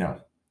 you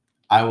know,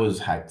 I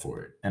was hyped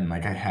for it, and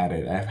like I had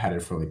it. I've had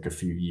it for like a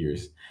few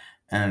years,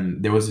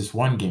 and there was this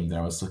one game that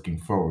I was looking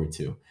forward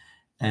to,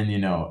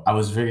 and I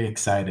was very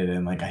excited,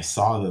 and like I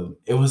saw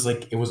it was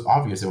like it was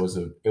obvious it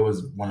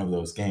was one of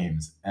those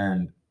games,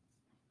 and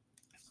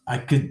I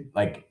could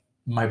like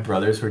my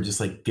brothers were just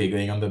like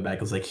giggling on the back.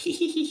 I was like, hee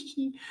hee hee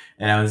hee.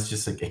 And I was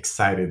just like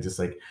excited, just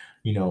like,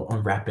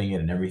 unwrapping it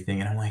and everything.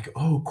 And I'm like,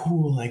 oh,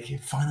 cool. Like,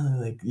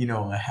 finally, like,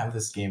 I have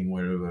this game,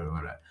 whatever,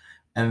 whatever.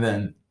 And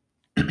then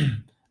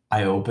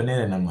I open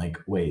it and I'm like,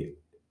 wait,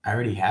 I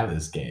already have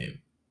this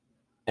game.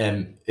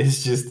 And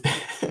it's just,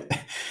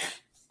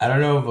 I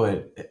don't know,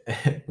 but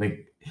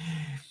like,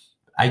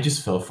 I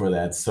just fell for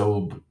that.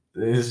 So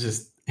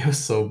it was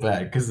so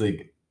bad because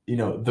like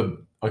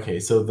the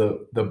okay, so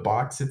the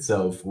box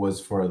itself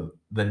was for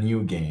the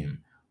new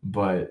game,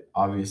 but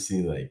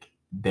obviously like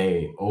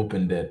they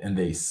opened it and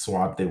they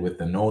swapped it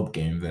with an old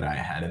game that I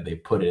had and they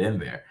put it in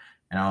there,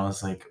 and I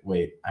was like,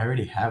 wait, I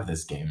already have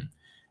this game,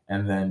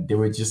 and then they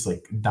were just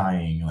like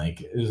dying,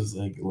 like it was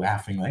like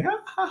laughing, like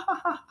ah, ha,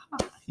 ha, ha,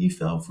 ha, he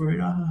fell for it,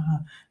 ah, ha, ha.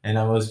 And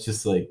I was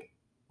just like,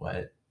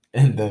 what?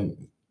 And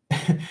then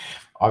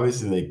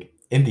obviously like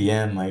in the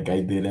end like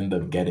I did end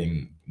up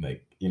getting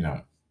like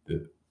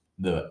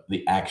the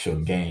the actual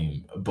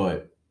game,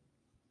 but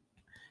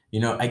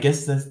I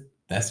guess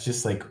that's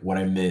just like what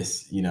I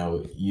miss,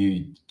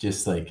 you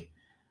just like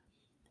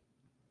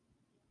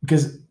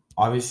because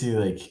obviously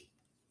like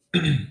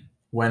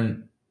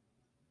when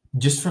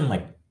just from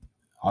like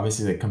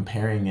obviously like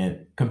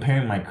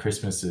comparing my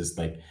Christmases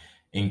like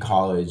in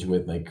college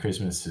with like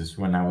Christmases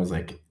when I was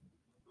like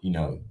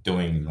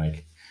doing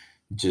like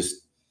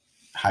just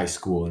high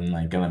school and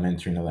like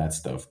elementary and all that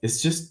stuff,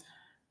 it's just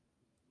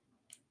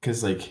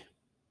because like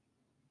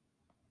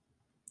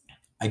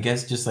I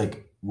guess just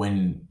like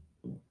when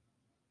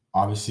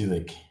obviously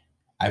like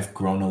I've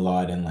grown a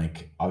lot and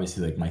like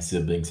obviously like my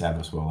siblings have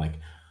as well. Like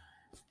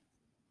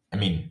I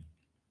mean,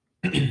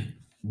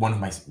 one of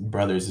my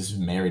brothers is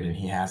married and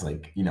he has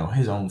like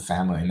his own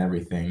family and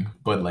everything,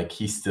 but like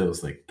he still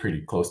is like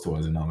pretty close to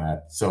us and all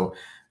that. So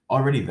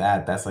already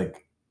that's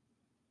like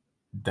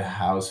the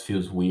house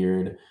feels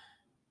weird,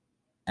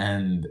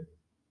 and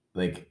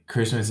like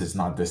Christmas is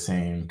not the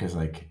same because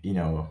like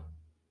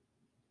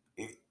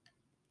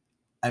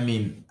I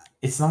mean,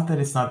 it's not that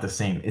it's not the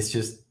same. It's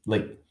just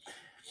like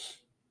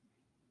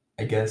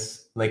I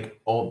guess like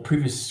all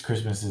previous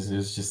Christmases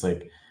is just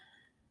like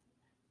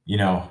you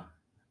know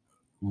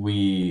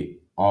we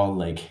all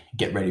like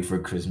get ready for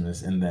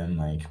Christmas and then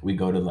like we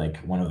go to like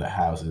one of the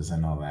houses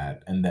and all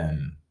that, and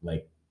then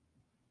like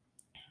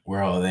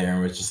we're all there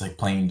and we're just like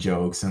playing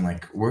jokes and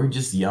like we're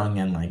just young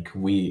and like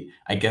we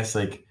I guess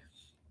like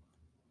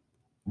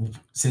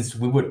since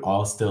we would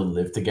all still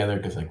live together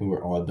because like we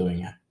were all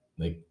doing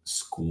like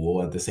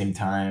school at the same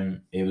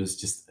time, it was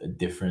just a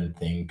different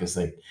thing because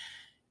like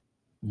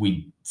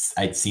we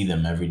I'd see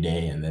them every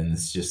day, and then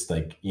it's just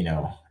like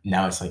now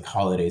it's like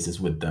holidays is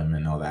with them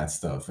and all that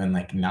stuff, and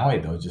like now I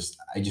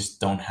just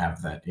don't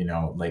have that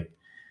like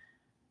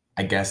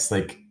I guess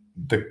like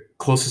the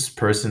closest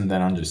person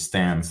that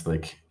understands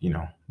like,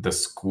 the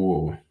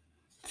school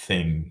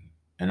thing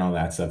and all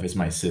that stuff is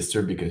my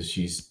sister because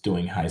she's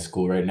doing high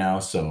school right now.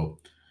 So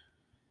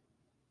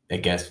I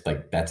guess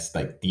like that's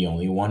like the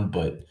only one,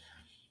 but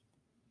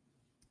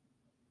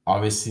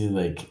obviously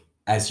like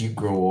as you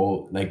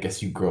grow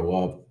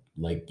up,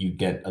 like you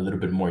get a little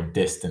bit more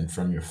distant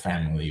from your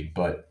family,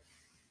 but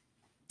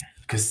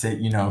because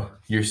at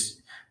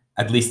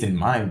least in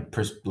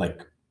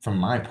like from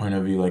my point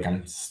of view, like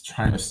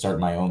trying to start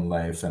my own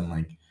life and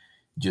like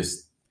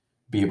just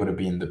be able to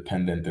be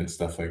independent and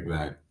stuff like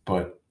that.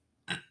 But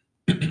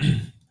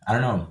I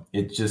don't know,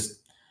 it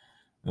just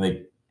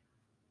like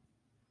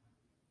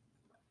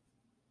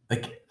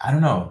I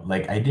don't know,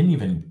 like I didn't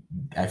even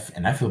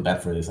and I feel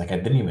bad for this, like I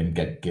didn't even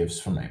get gifts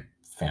from my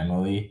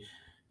family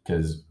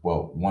because,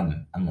 well,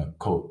 one, I'm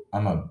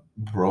a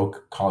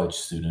broke college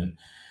student,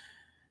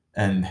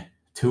 and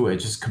two, I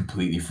just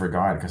completely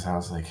forgot because I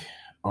was like,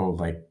 oh,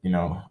 like,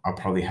 I'll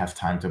probably have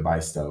time to buy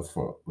stuff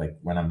for like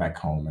when I'm back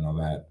home and all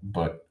that.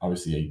 But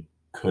obviously I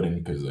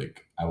couldn't because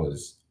like I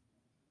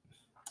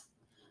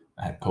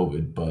had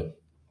COVID.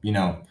 But you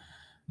know,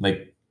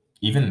 like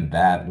even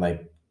that,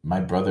 like my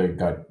brother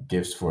got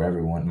gifts for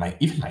everyone.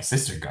 Even my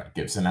sister got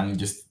gifts, and I'm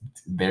just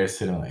there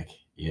sitting like,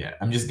 yeah,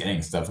 I'm just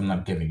getting stuff. I'm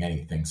not giving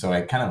anything. So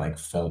I kind of like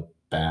felt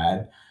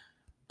bad,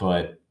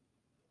 but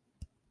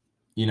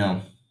you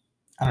know,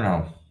 I don't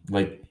know.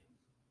 Like,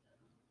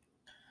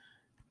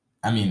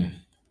 I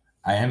mean,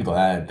 I am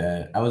glad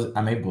that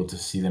I'm able to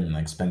see them and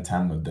like spend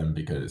time with them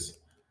because,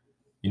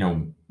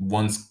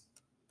 once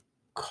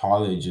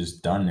college is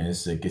done,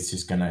 is like it's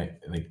just gonna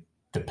like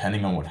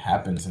depending on what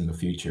happens in the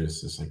future,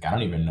 it's just like I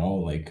don't even know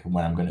like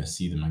when I'm gonna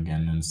see them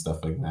again and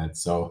stuff like that.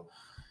 So,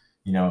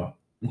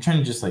 I'm trying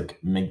to just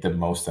like make the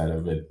most out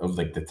of it, of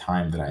like the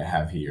time that I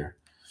have here.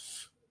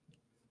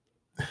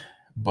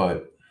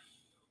 But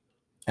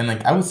and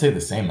like I would say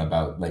the same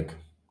about like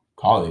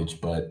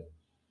college, but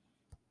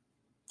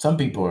some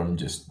people are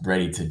just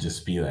ready to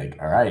just be like,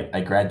 all right,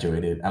 I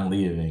graduated, I'm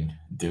leaving,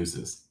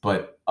 deuces.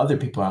 But other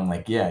people, I'm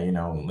like, yeah,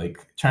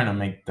 like trying to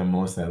make the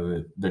most out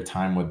of their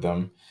time with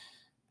them.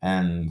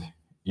 And,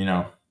 you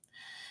know,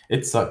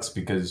 it sucks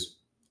because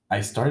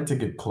I started to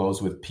get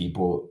close with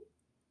people.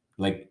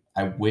 Like,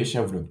 I wish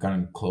I would have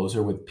gotten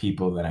closer with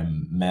people that I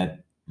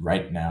met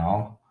right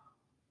now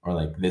or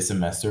like this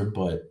semester.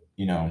 But,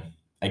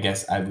 I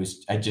guess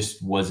I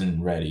just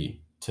wasn't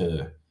ready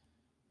to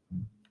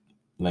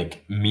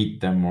like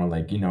meet them or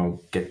like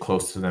get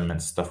close to them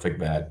and stuff like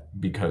that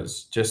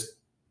because just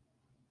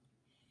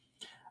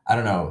I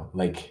don't know,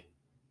 like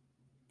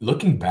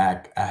looking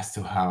back as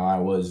to how I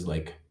was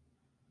like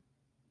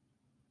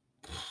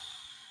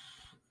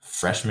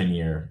freshman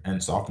year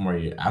and sophomore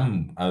year,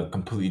 I'm a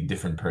completely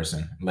different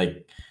person.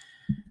 Like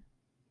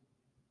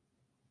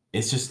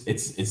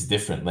it's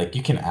different. Like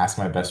you can ask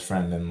my best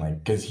friend and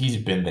like because he's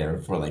been there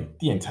for like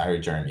the entire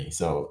journey,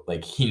 so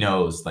like he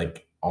knows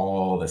like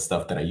all the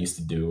stuff that I used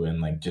to do and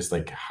like just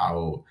like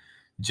how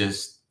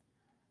just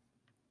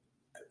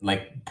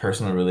like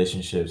personal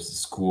relationships,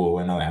 school,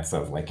 and all that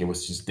stuff. Like it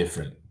was just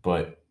different.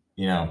 But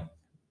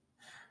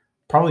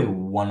probably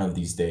one of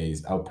these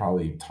days, I'll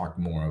probably talk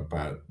more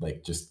about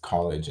like just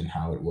college and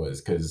how it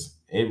was because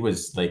it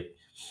was like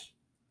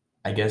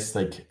I guess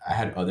like I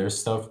had other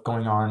stuff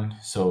going on.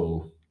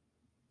 So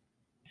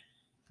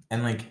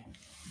and like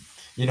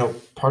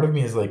part of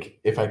me is like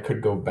if I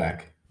could go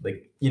back,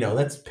 like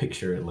let's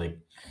picture it like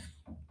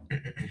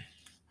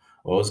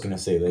well, I was gonna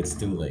say let's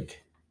do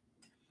like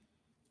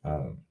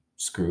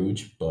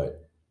Scrooge,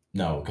 but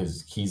no,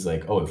 because he's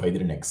like, oh, if I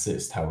didn't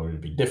exist, how would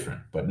it be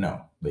different? But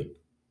no, like,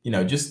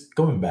 just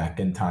going back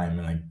in time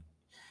and like,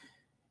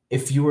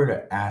 if you were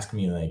to ask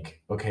me,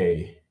 like,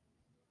 okay,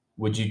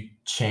 would you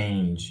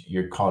change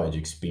your college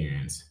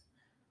experience?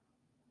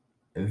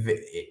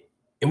 It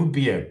would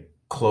be a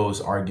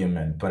close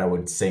argument, but I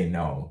would say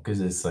no,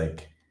 because it's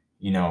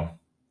you know,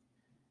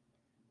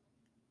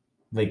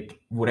 like,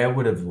 would I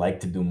would have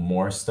liked to do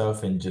more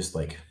stuff and just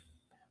like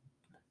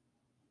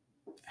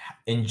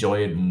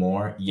enjoy it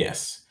more?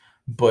 Yes,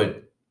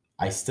 but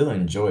I still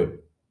enjoyed.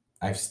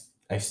 I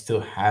still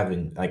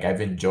haven't like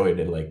I've enjoyed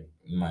it like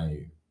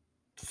my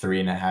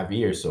 3.5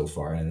 years so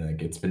far, and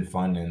like it's been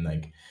fun and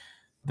like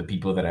the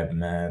people that I've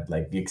met,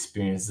 like the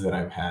experiences that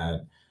I've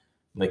had.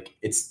 Like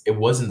it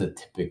wasn't the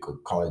typical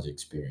college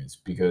experience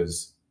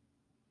because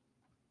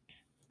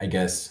I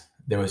guess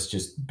there was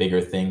just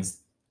bigger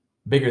things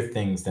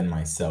than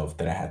myself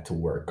that I had to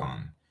work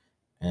on,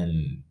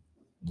 and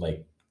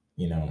like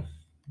you know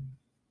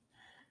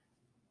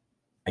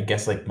I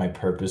guess like my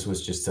purpose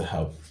was just to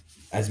help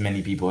as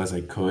many people as I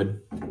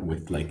could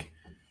with like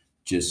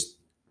just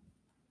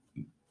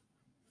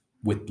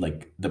with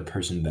like the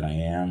person that I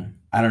am.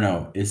 I don't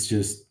know. It's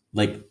just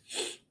like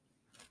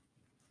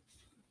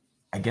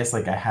I guess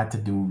like I had to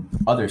do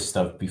other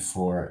stuff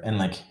before and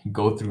like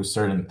go through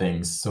certain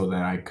things so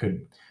that I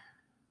could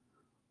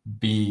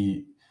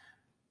be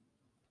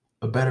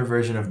a better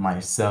version of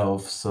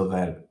myself so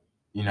that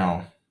you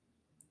know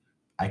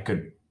I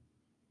could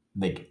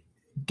like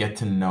get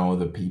to know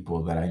the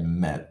people that I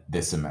met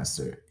this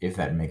semester, if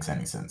that makes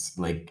any sense.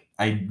 Like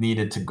I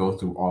needed to go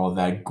through all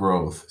that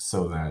growth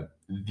so that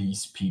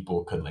these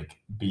people could like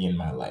be in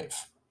my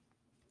life.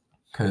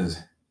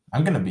 Cause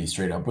I'm gonna be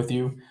straight up with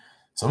you.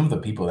 Some of the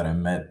people that I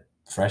met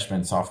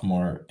freshman,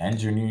 sophomore, and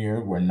junior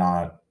year were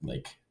not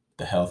like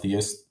the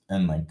healthiest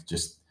and like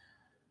just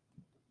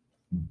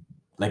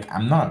like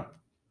I'm not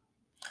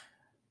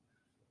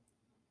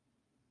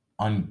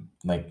on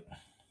like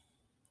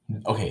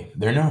okay,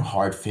 there are no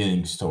hard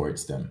feelings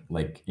towards them.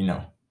 Like,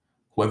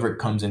 whoever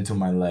comes into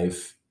my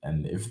life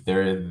and if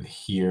they're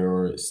here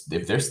or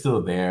if they're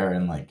still there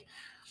and like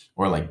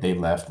or like they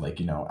left, like,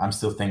 I'm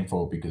still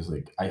thankful because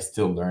like I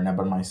still learn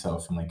about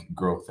myself and like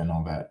growth and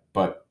all that.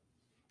 But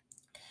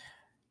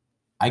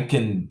I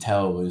can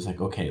tell it was like,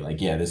 okay,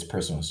 like yeah, this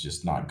person was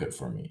just not good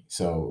for me.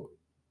 So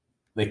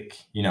like,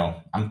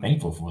 I'm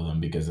thankful for them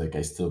because like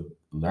I still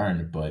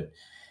learned, but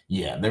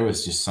yeah, there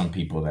was just some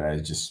people that I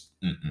just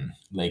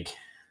like,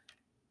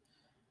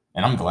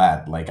 and I'm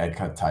glad like I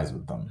cut ties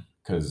with them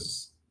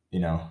because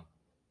you know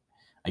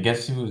I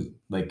guess it was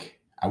like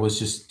I was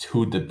just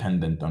too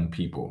dependent on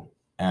people,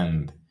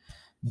 and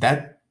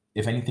that,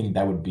 if anything,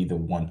 that would be the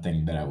one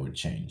thing that I would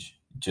change.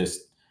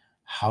 Just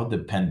how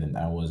dependent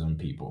I was on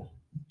people.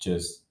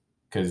 Just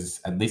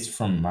because, at least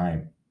from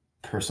my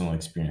personal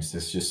experience,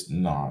 it's just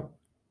not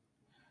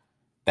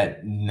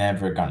that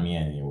never got me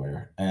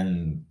anywhere.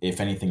 And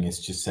if anything, it's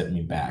just set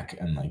me back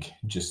and like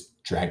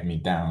just dragged me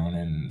down.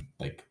 And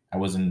like I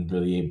wasn't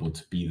really able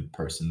to be the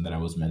person that I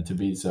was meant to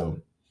be.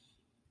 So,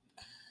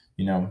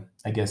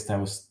 I guess that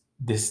was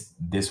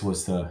this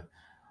was the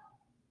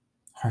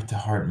heart to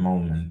heart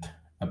moment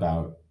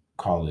about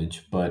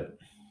college, but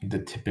the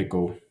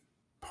typical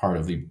part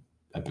of the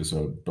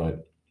episode.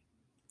 But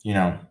you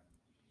know,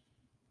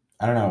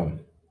 I don't know.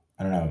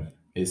 I don't know.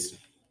 It's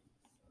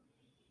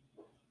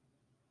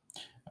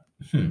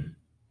hmm.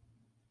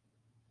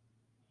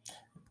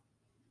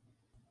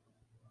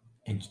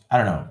 I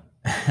don't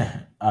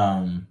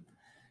know.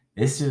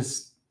 It's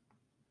just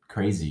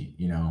crazy.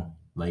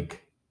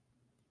 Like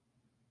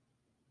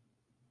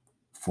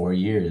 4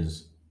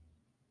 years,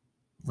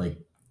 like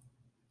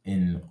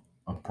in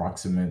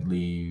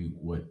approximately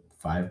what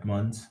 5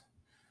 months,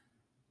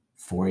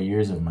 4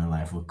 years of my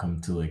life will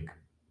come to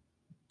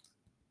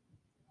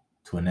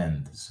an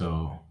end.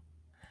 So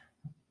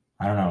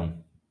I don't know.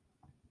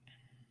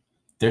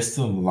 There's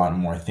still a lot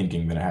more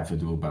thinking that I have to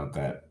do about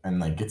that. And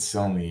like it's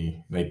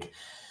only like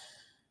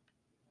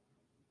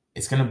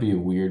it's gonna be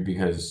weird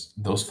because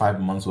those 5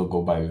 months will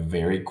go by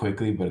very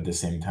quickly, but at the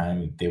same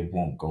time they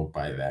won't go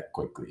by that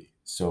quickly.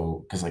 So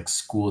because like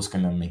school is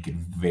gonna make it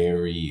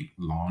very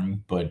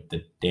long, but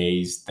the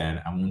days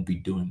that I won't be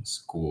doing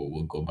school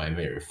will go by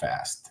very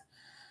fast.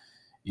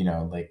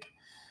 Like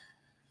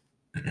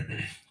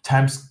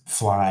time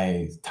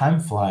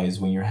flies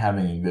when you're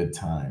having a good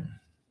time.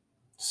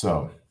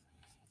 So,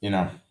 you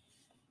know,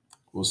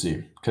 we'll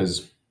see.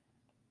 Cause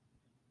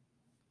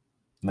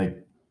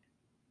like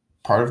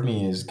part of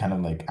me is kind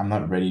of like I'm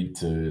not ready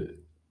to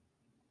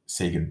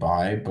say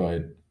goodbye,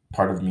 but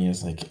part of me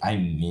is like I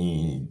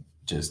need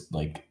just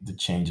like the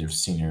change of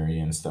scenery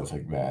and stuff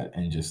like that,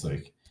 and just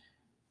like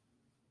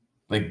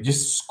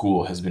just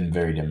school has been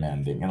very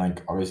demanding, and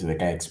like obviously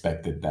like I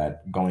expected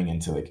that going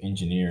into like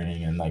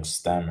engineering and like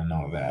STEM and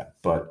all that,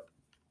 but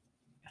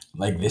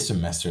like this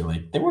semester,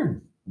 like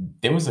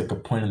there was like a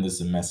point in the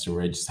semester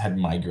where I just had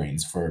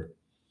migraines for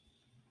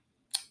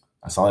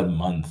a solid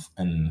month,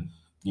 and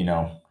you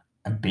know,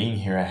 and being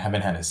here, I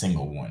haven't had a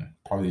single one.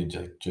 Probably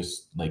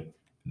just like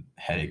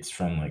headaches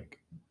from like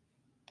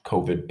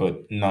COVID,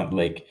 but not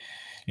like,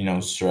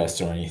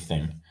 stress or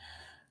anything.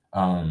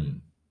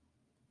 Um,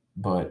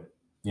 but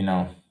you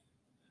know,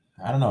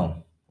 I don't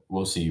know.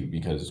 We'll see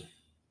because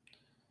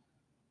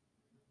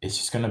it's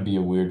just gonna be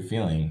a weird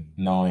feeling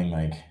knowing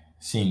like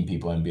seeing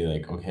people and be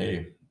like,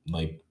 okay,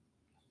 like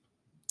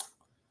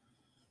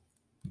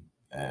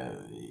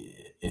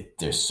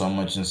there's so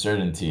much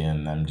uncertainty,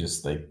 and I'm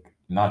just like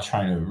not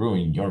trying to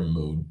ruin your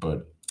mood,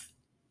 but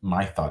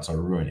my thoughts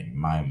are ruining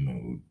my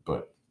mood.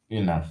 But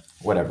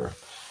whatever.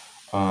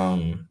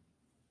 Um,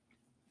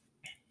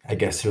 I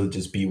guess it'll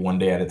just be one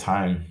day at a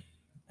time,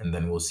 and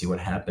then we'll see what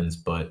happens.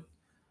 But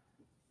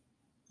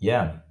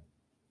yeah,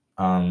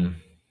 um,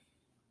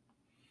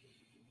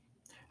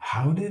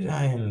 how did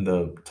I end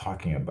up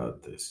talking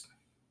about this?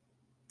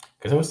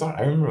 Because I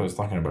remember I was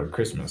talking about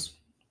Christmas,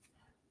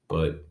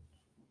 but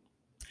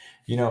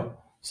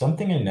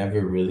something I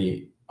never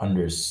really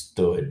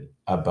understood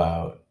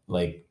about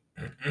like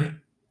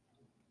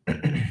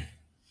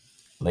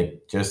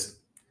just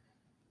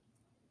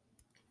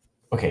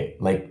okay,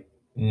 like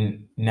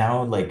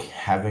now like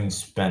having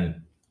spent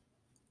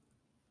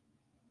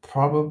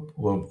probably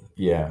well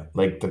yeah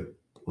like the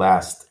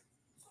past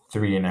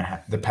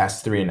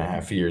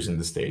 3.5 years in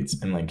the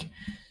States, and like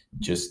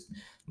just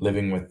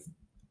living with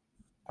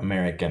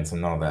Americans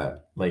and all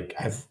that. Like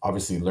I've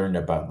obviously learned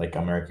about like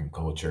American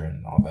culture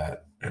and all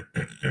that.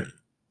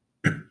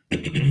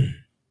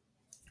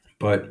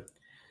 But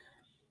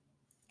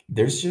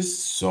there's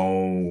just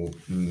so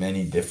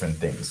many different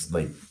things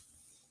like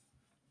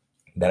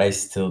that I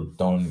still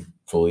don't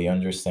fully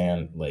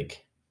understand.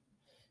 Like,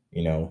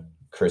 you know,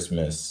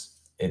 Christmas,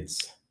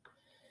 it's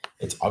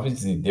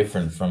obviously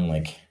different from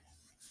like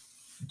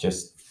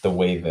just the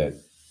way that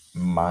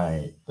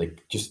my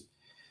like just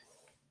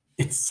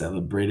it's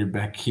celebrated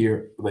back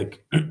here.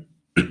 Like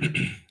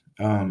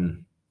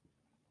um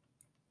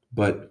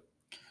but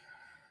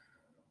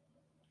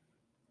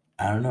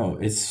I don't know,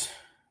 it's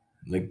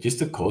like just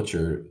the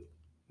culture,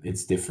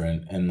 it's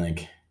different. And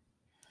like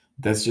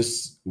that's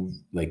just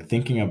like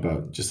thinking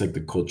about just like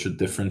the culture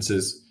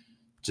differences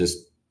just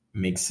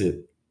makes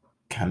it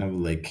kind of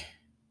like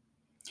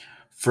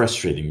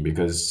frustrating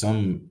because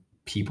some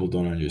people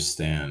don't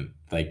understand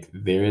like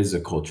there is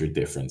a culture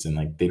difference and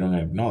like they don't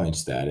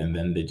acknowledge that, and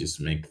then they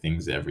just make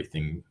things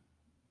everything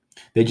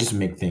they just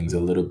make things a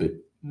little bit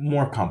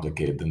more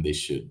complicated than they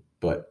should.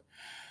 But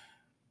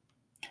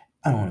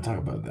I don't want to talk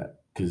about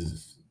that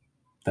because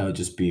that would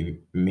just be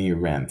me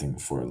ranting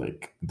for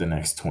like the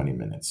next 20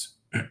 minutes.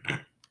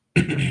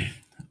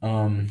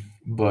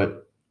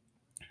 But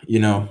you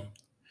know,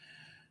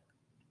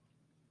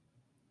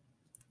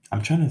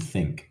 I'm trying to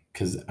think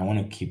because I want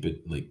to keep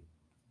it like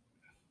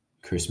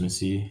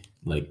Christmassy,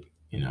 like,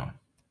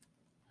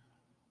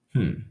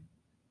 hmm.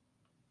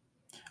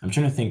 I'm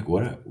trying to think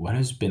what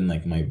has been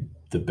like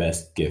the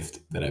best gift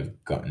that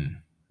I've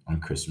gotten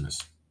on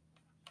Christmas.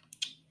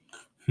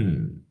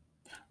 Hmm.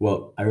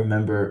 Well, I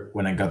remember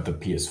when I got the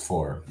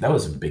PS4. That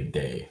was a big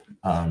day.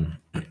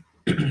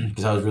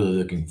 Because I was really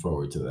looking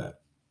forward to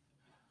that.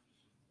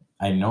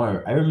 I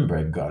remember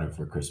I got it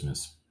for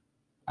Christmas.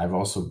 I've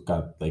also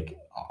got like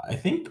I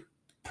think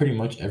pretty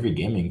much every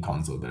gaming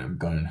console that I've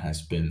gotten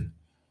has been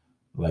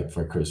like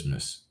for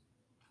Christmas.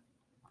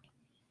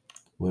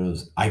 What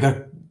else? I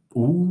got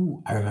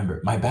ooh, I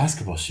remember my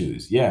basketball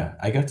shoes. Yeah,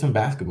 I got some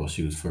basketball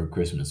shoes for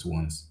Christmas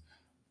once.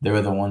 They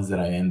were the ones that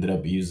I ended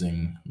up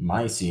using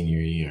my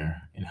senior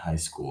year in high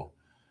school.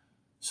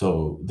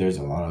 So there's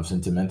a lot of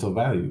sentimental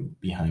value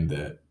behind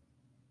that.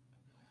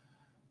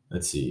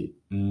 Let's see.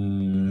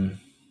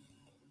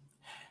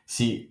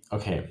 See,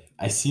 okay,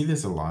 I see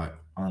this a lot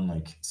on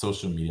like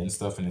social media and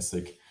stuff, and it's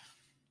like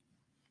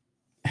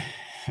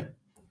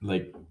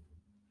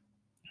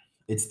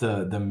it's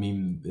the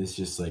meme. It's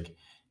just like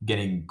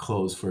getting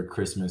clothes for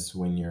Christmas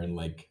when you're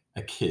like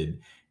a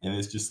kid, and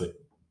it's just like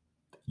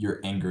you're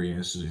angry and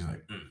it's just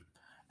like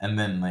and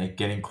then like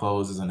getting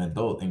clothes as an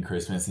adult in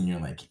Christmas and you're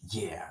like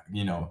yeah,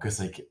 because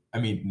like I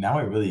mean now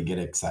I really get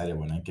excited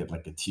when I get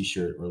like a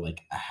t-shirt or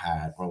like a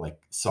hat or like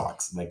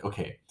socks. Like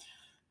okay,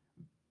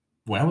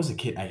 when I was a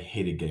kid I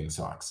hated getting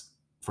socks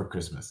for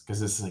Christmas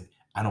because it's like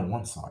I don't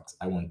want socks,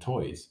 I want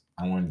toys,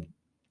 I want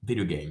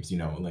video games,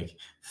 like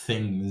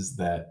things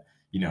that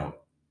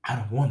I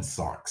don't want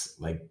socks.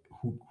 Like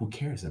who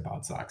cares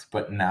about socks?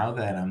 But now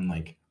that I'm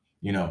like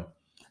you know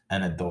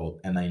an adult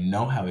and I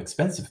know how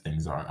expensive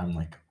things are, I'm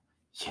like,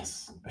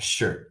 yes, a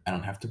shirt. I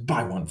don't have to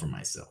buy one for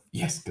myself.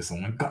 Yes, because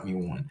someone got me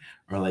one.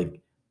 Or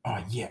like, oh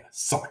yeah,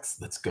 socks.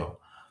 Let's go.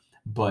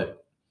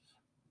 But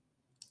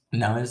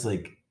now it's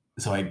like,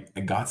 so I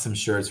got some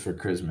shirts for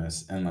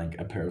Christmas and like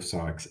a pair of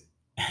socks.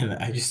 And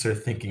I just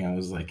started thinking, I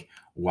was like,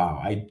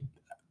 wow, I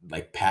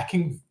like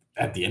packing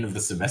at the end of the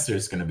semester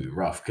is going to be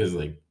rough because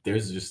like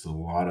there's just a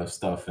lot of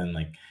stuff. And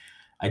like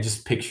I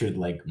just pictured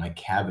like my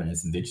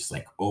cabinets and they're just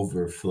like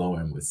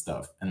overflowing with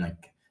stuff. And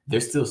like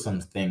there's still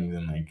some things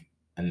in like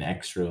an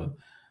extra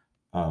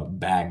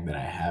bag that I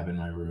have in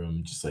my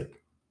room, just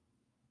like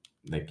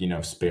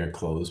spare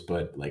clothes.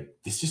 But like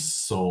there's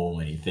just so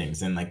many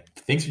things, and like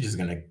things are just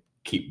gonna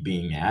keep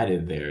being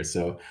added there.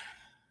 So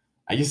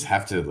I just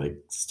have to like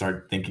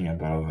start thinking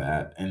about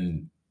that,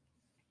 and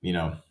you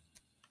know,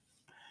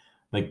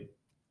 like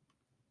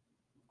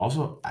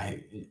also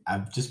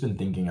I've just been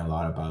thinking a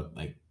lot about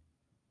like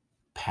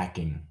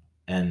packing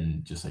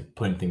and just like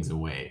putting things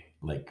away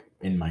like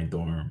in my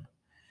dorm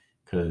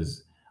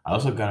because I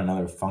also got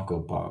another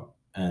Funko Pop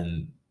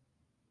and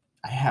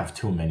I have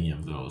too many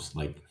of those.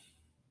 Like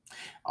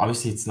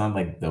obviously it's not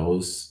like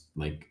those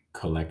like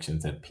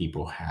collections that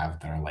people have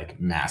that are like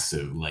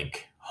massive,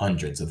 like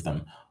hundreds of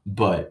them.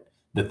 But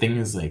the thing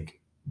is like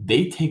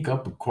they take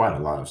up quite a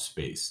lot of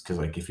space because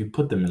like if you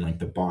put them in like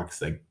the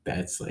box, like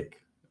that's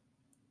like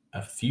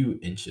a few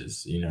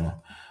inches.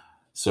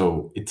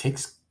 So it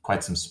takes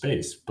quite some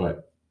space,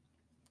 but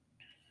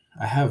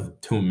I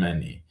have too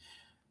many.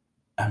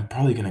 I'm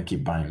probably gonna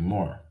keep buying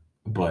more.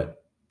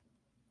 But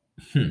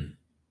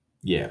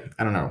yeah,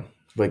 I don't know.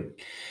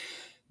 Like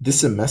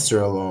this semester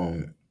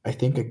alone, I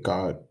think I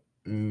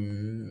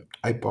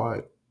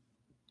bought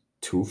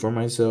two for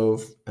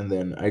myself, and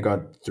then I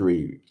got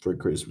three for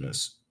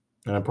Christmas,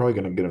 and I'm probably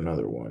gonna get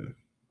another one.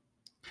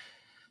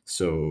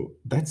 So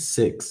that's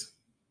six.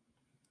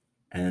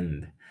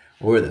 And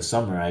over the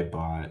summer, I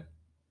bought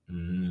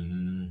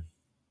mm,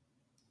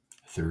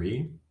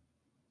 three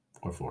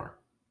or four.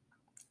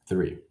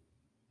 Three.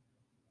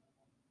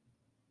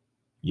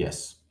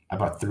 Yes, I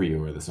bought three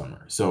over the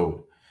summer.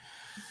 So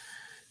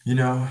you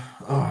know,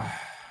 oh,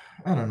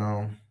 I don't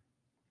know.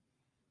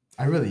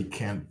 I really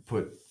can't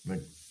put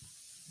like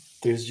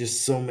there's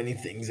just so many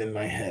things in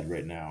my head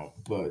right now,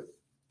 but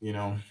you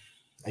know,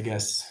 I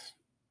guess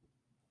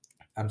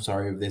I'm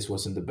sorry if this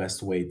wasn't the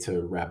best way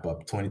to wrap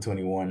up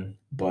 2021,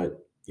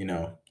 but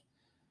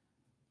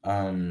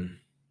um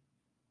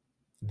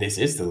this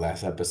is the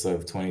last episode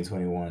of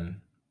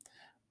 2021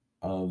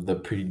 of the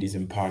Pretty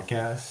Decent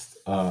podcast.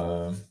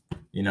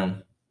 You know,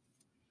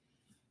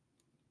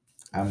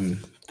 I'm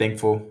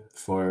thankful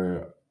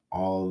for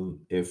all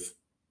if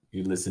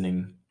you're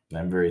listening.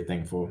 I'm very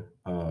thankful.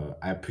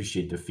 I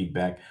appreciate the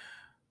feedback.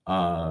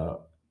 Uh,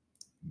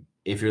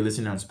 if you're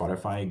listening on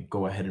Spotify,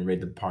 go ahead and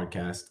rate the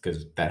podcast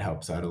because that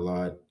helps out a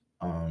lot.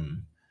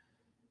 Um,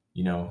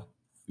 you know,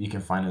 you can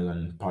find it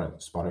on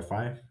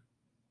Spotify,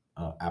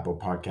 Apple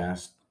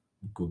Podcast,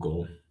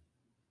 Google,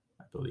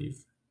 I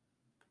believe.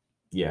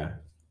 Yeah,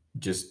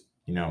 just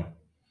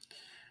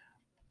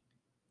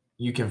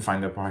you can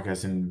find the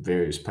podcast in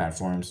various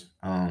platforms.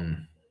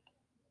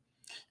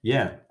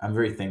 Yeah, I'm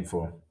very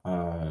thankful.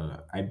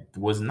 I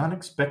was not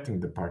expecting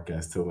the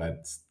podcast to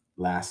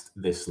last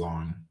this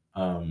long.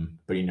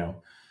 But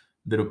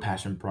little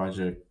passion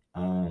project.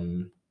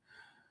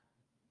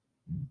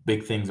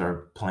 Big things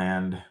are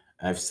planned.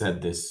 I've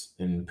said this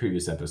in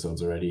previous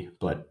episodes already,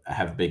 but I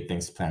have big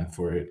things planned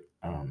for it.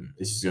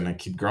 It's just gonna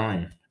keep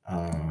growing.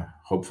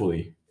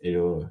 Hopefully,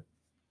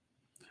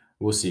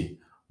 we'll see.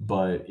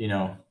 But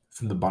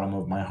from the bottom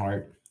of my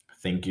heart,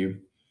 thank you.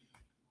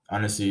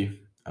 Honestly,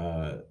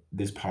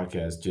 this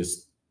podcast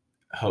just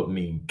helped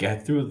me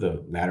get through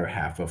the latter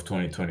half of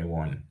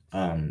 2021.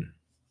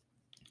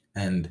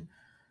 And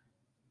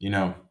you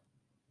know,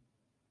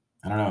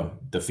 I don't know,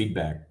 the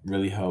feedback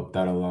really helped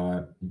out a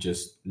lot.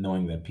 Just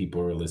knowing that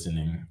people are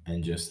listening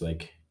and just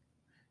like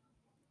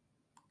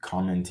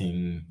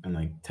commenting and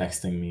like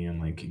texting me and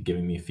like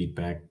giving me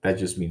feedback, that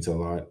just means a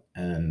lot.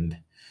 And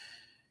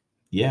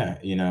yeah,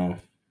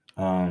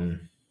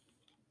 um,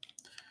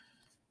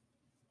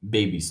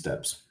 baby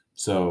steps.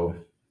 So,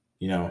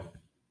 you know,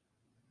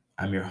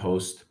 I'm your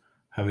host,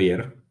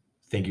 Javier.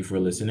 Thank you for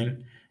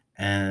listening.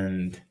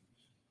 And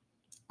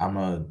I'm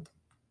going to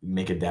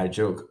make a dad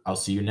joke. I'll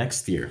see you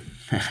next year.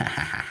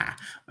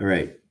 All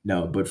right.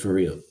 No, but for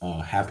real,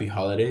 happy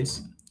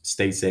holidays.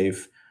 Stay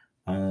safe.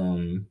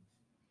 Um,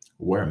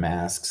 Wear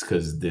masks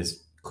because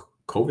this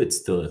COVID's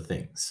still a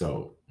thing.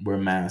 So wear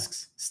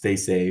masks, stay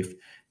safe,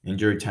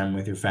 enjoy time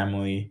with your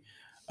family.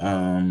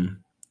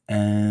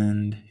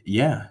 And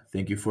yeah,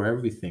 thank you for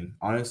everything.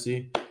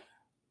 Honestly,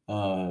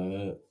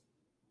 uh,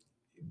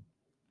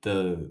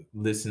 the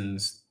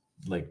listens,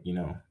 like,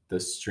 the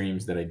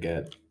streams that I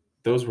get,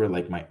 those were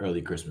like my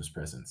early Christmas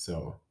presents.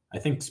 So I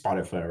think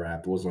Spotify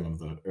Wrapped was one of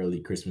the early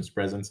Christmas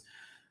presents.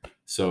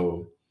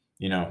 So,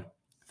 you know,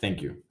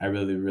 thank you. I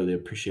really, really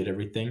appreciate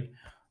everything.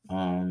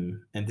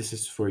 And this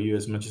is for you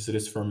as much as it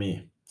is for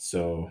me.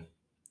 So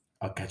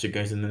I'll catch you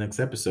guys in the next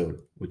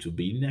episode, which will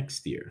be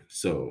next year.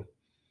 So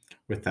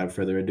without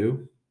further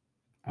ado,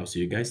 I'll see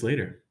you guys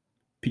later.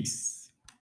 Peace.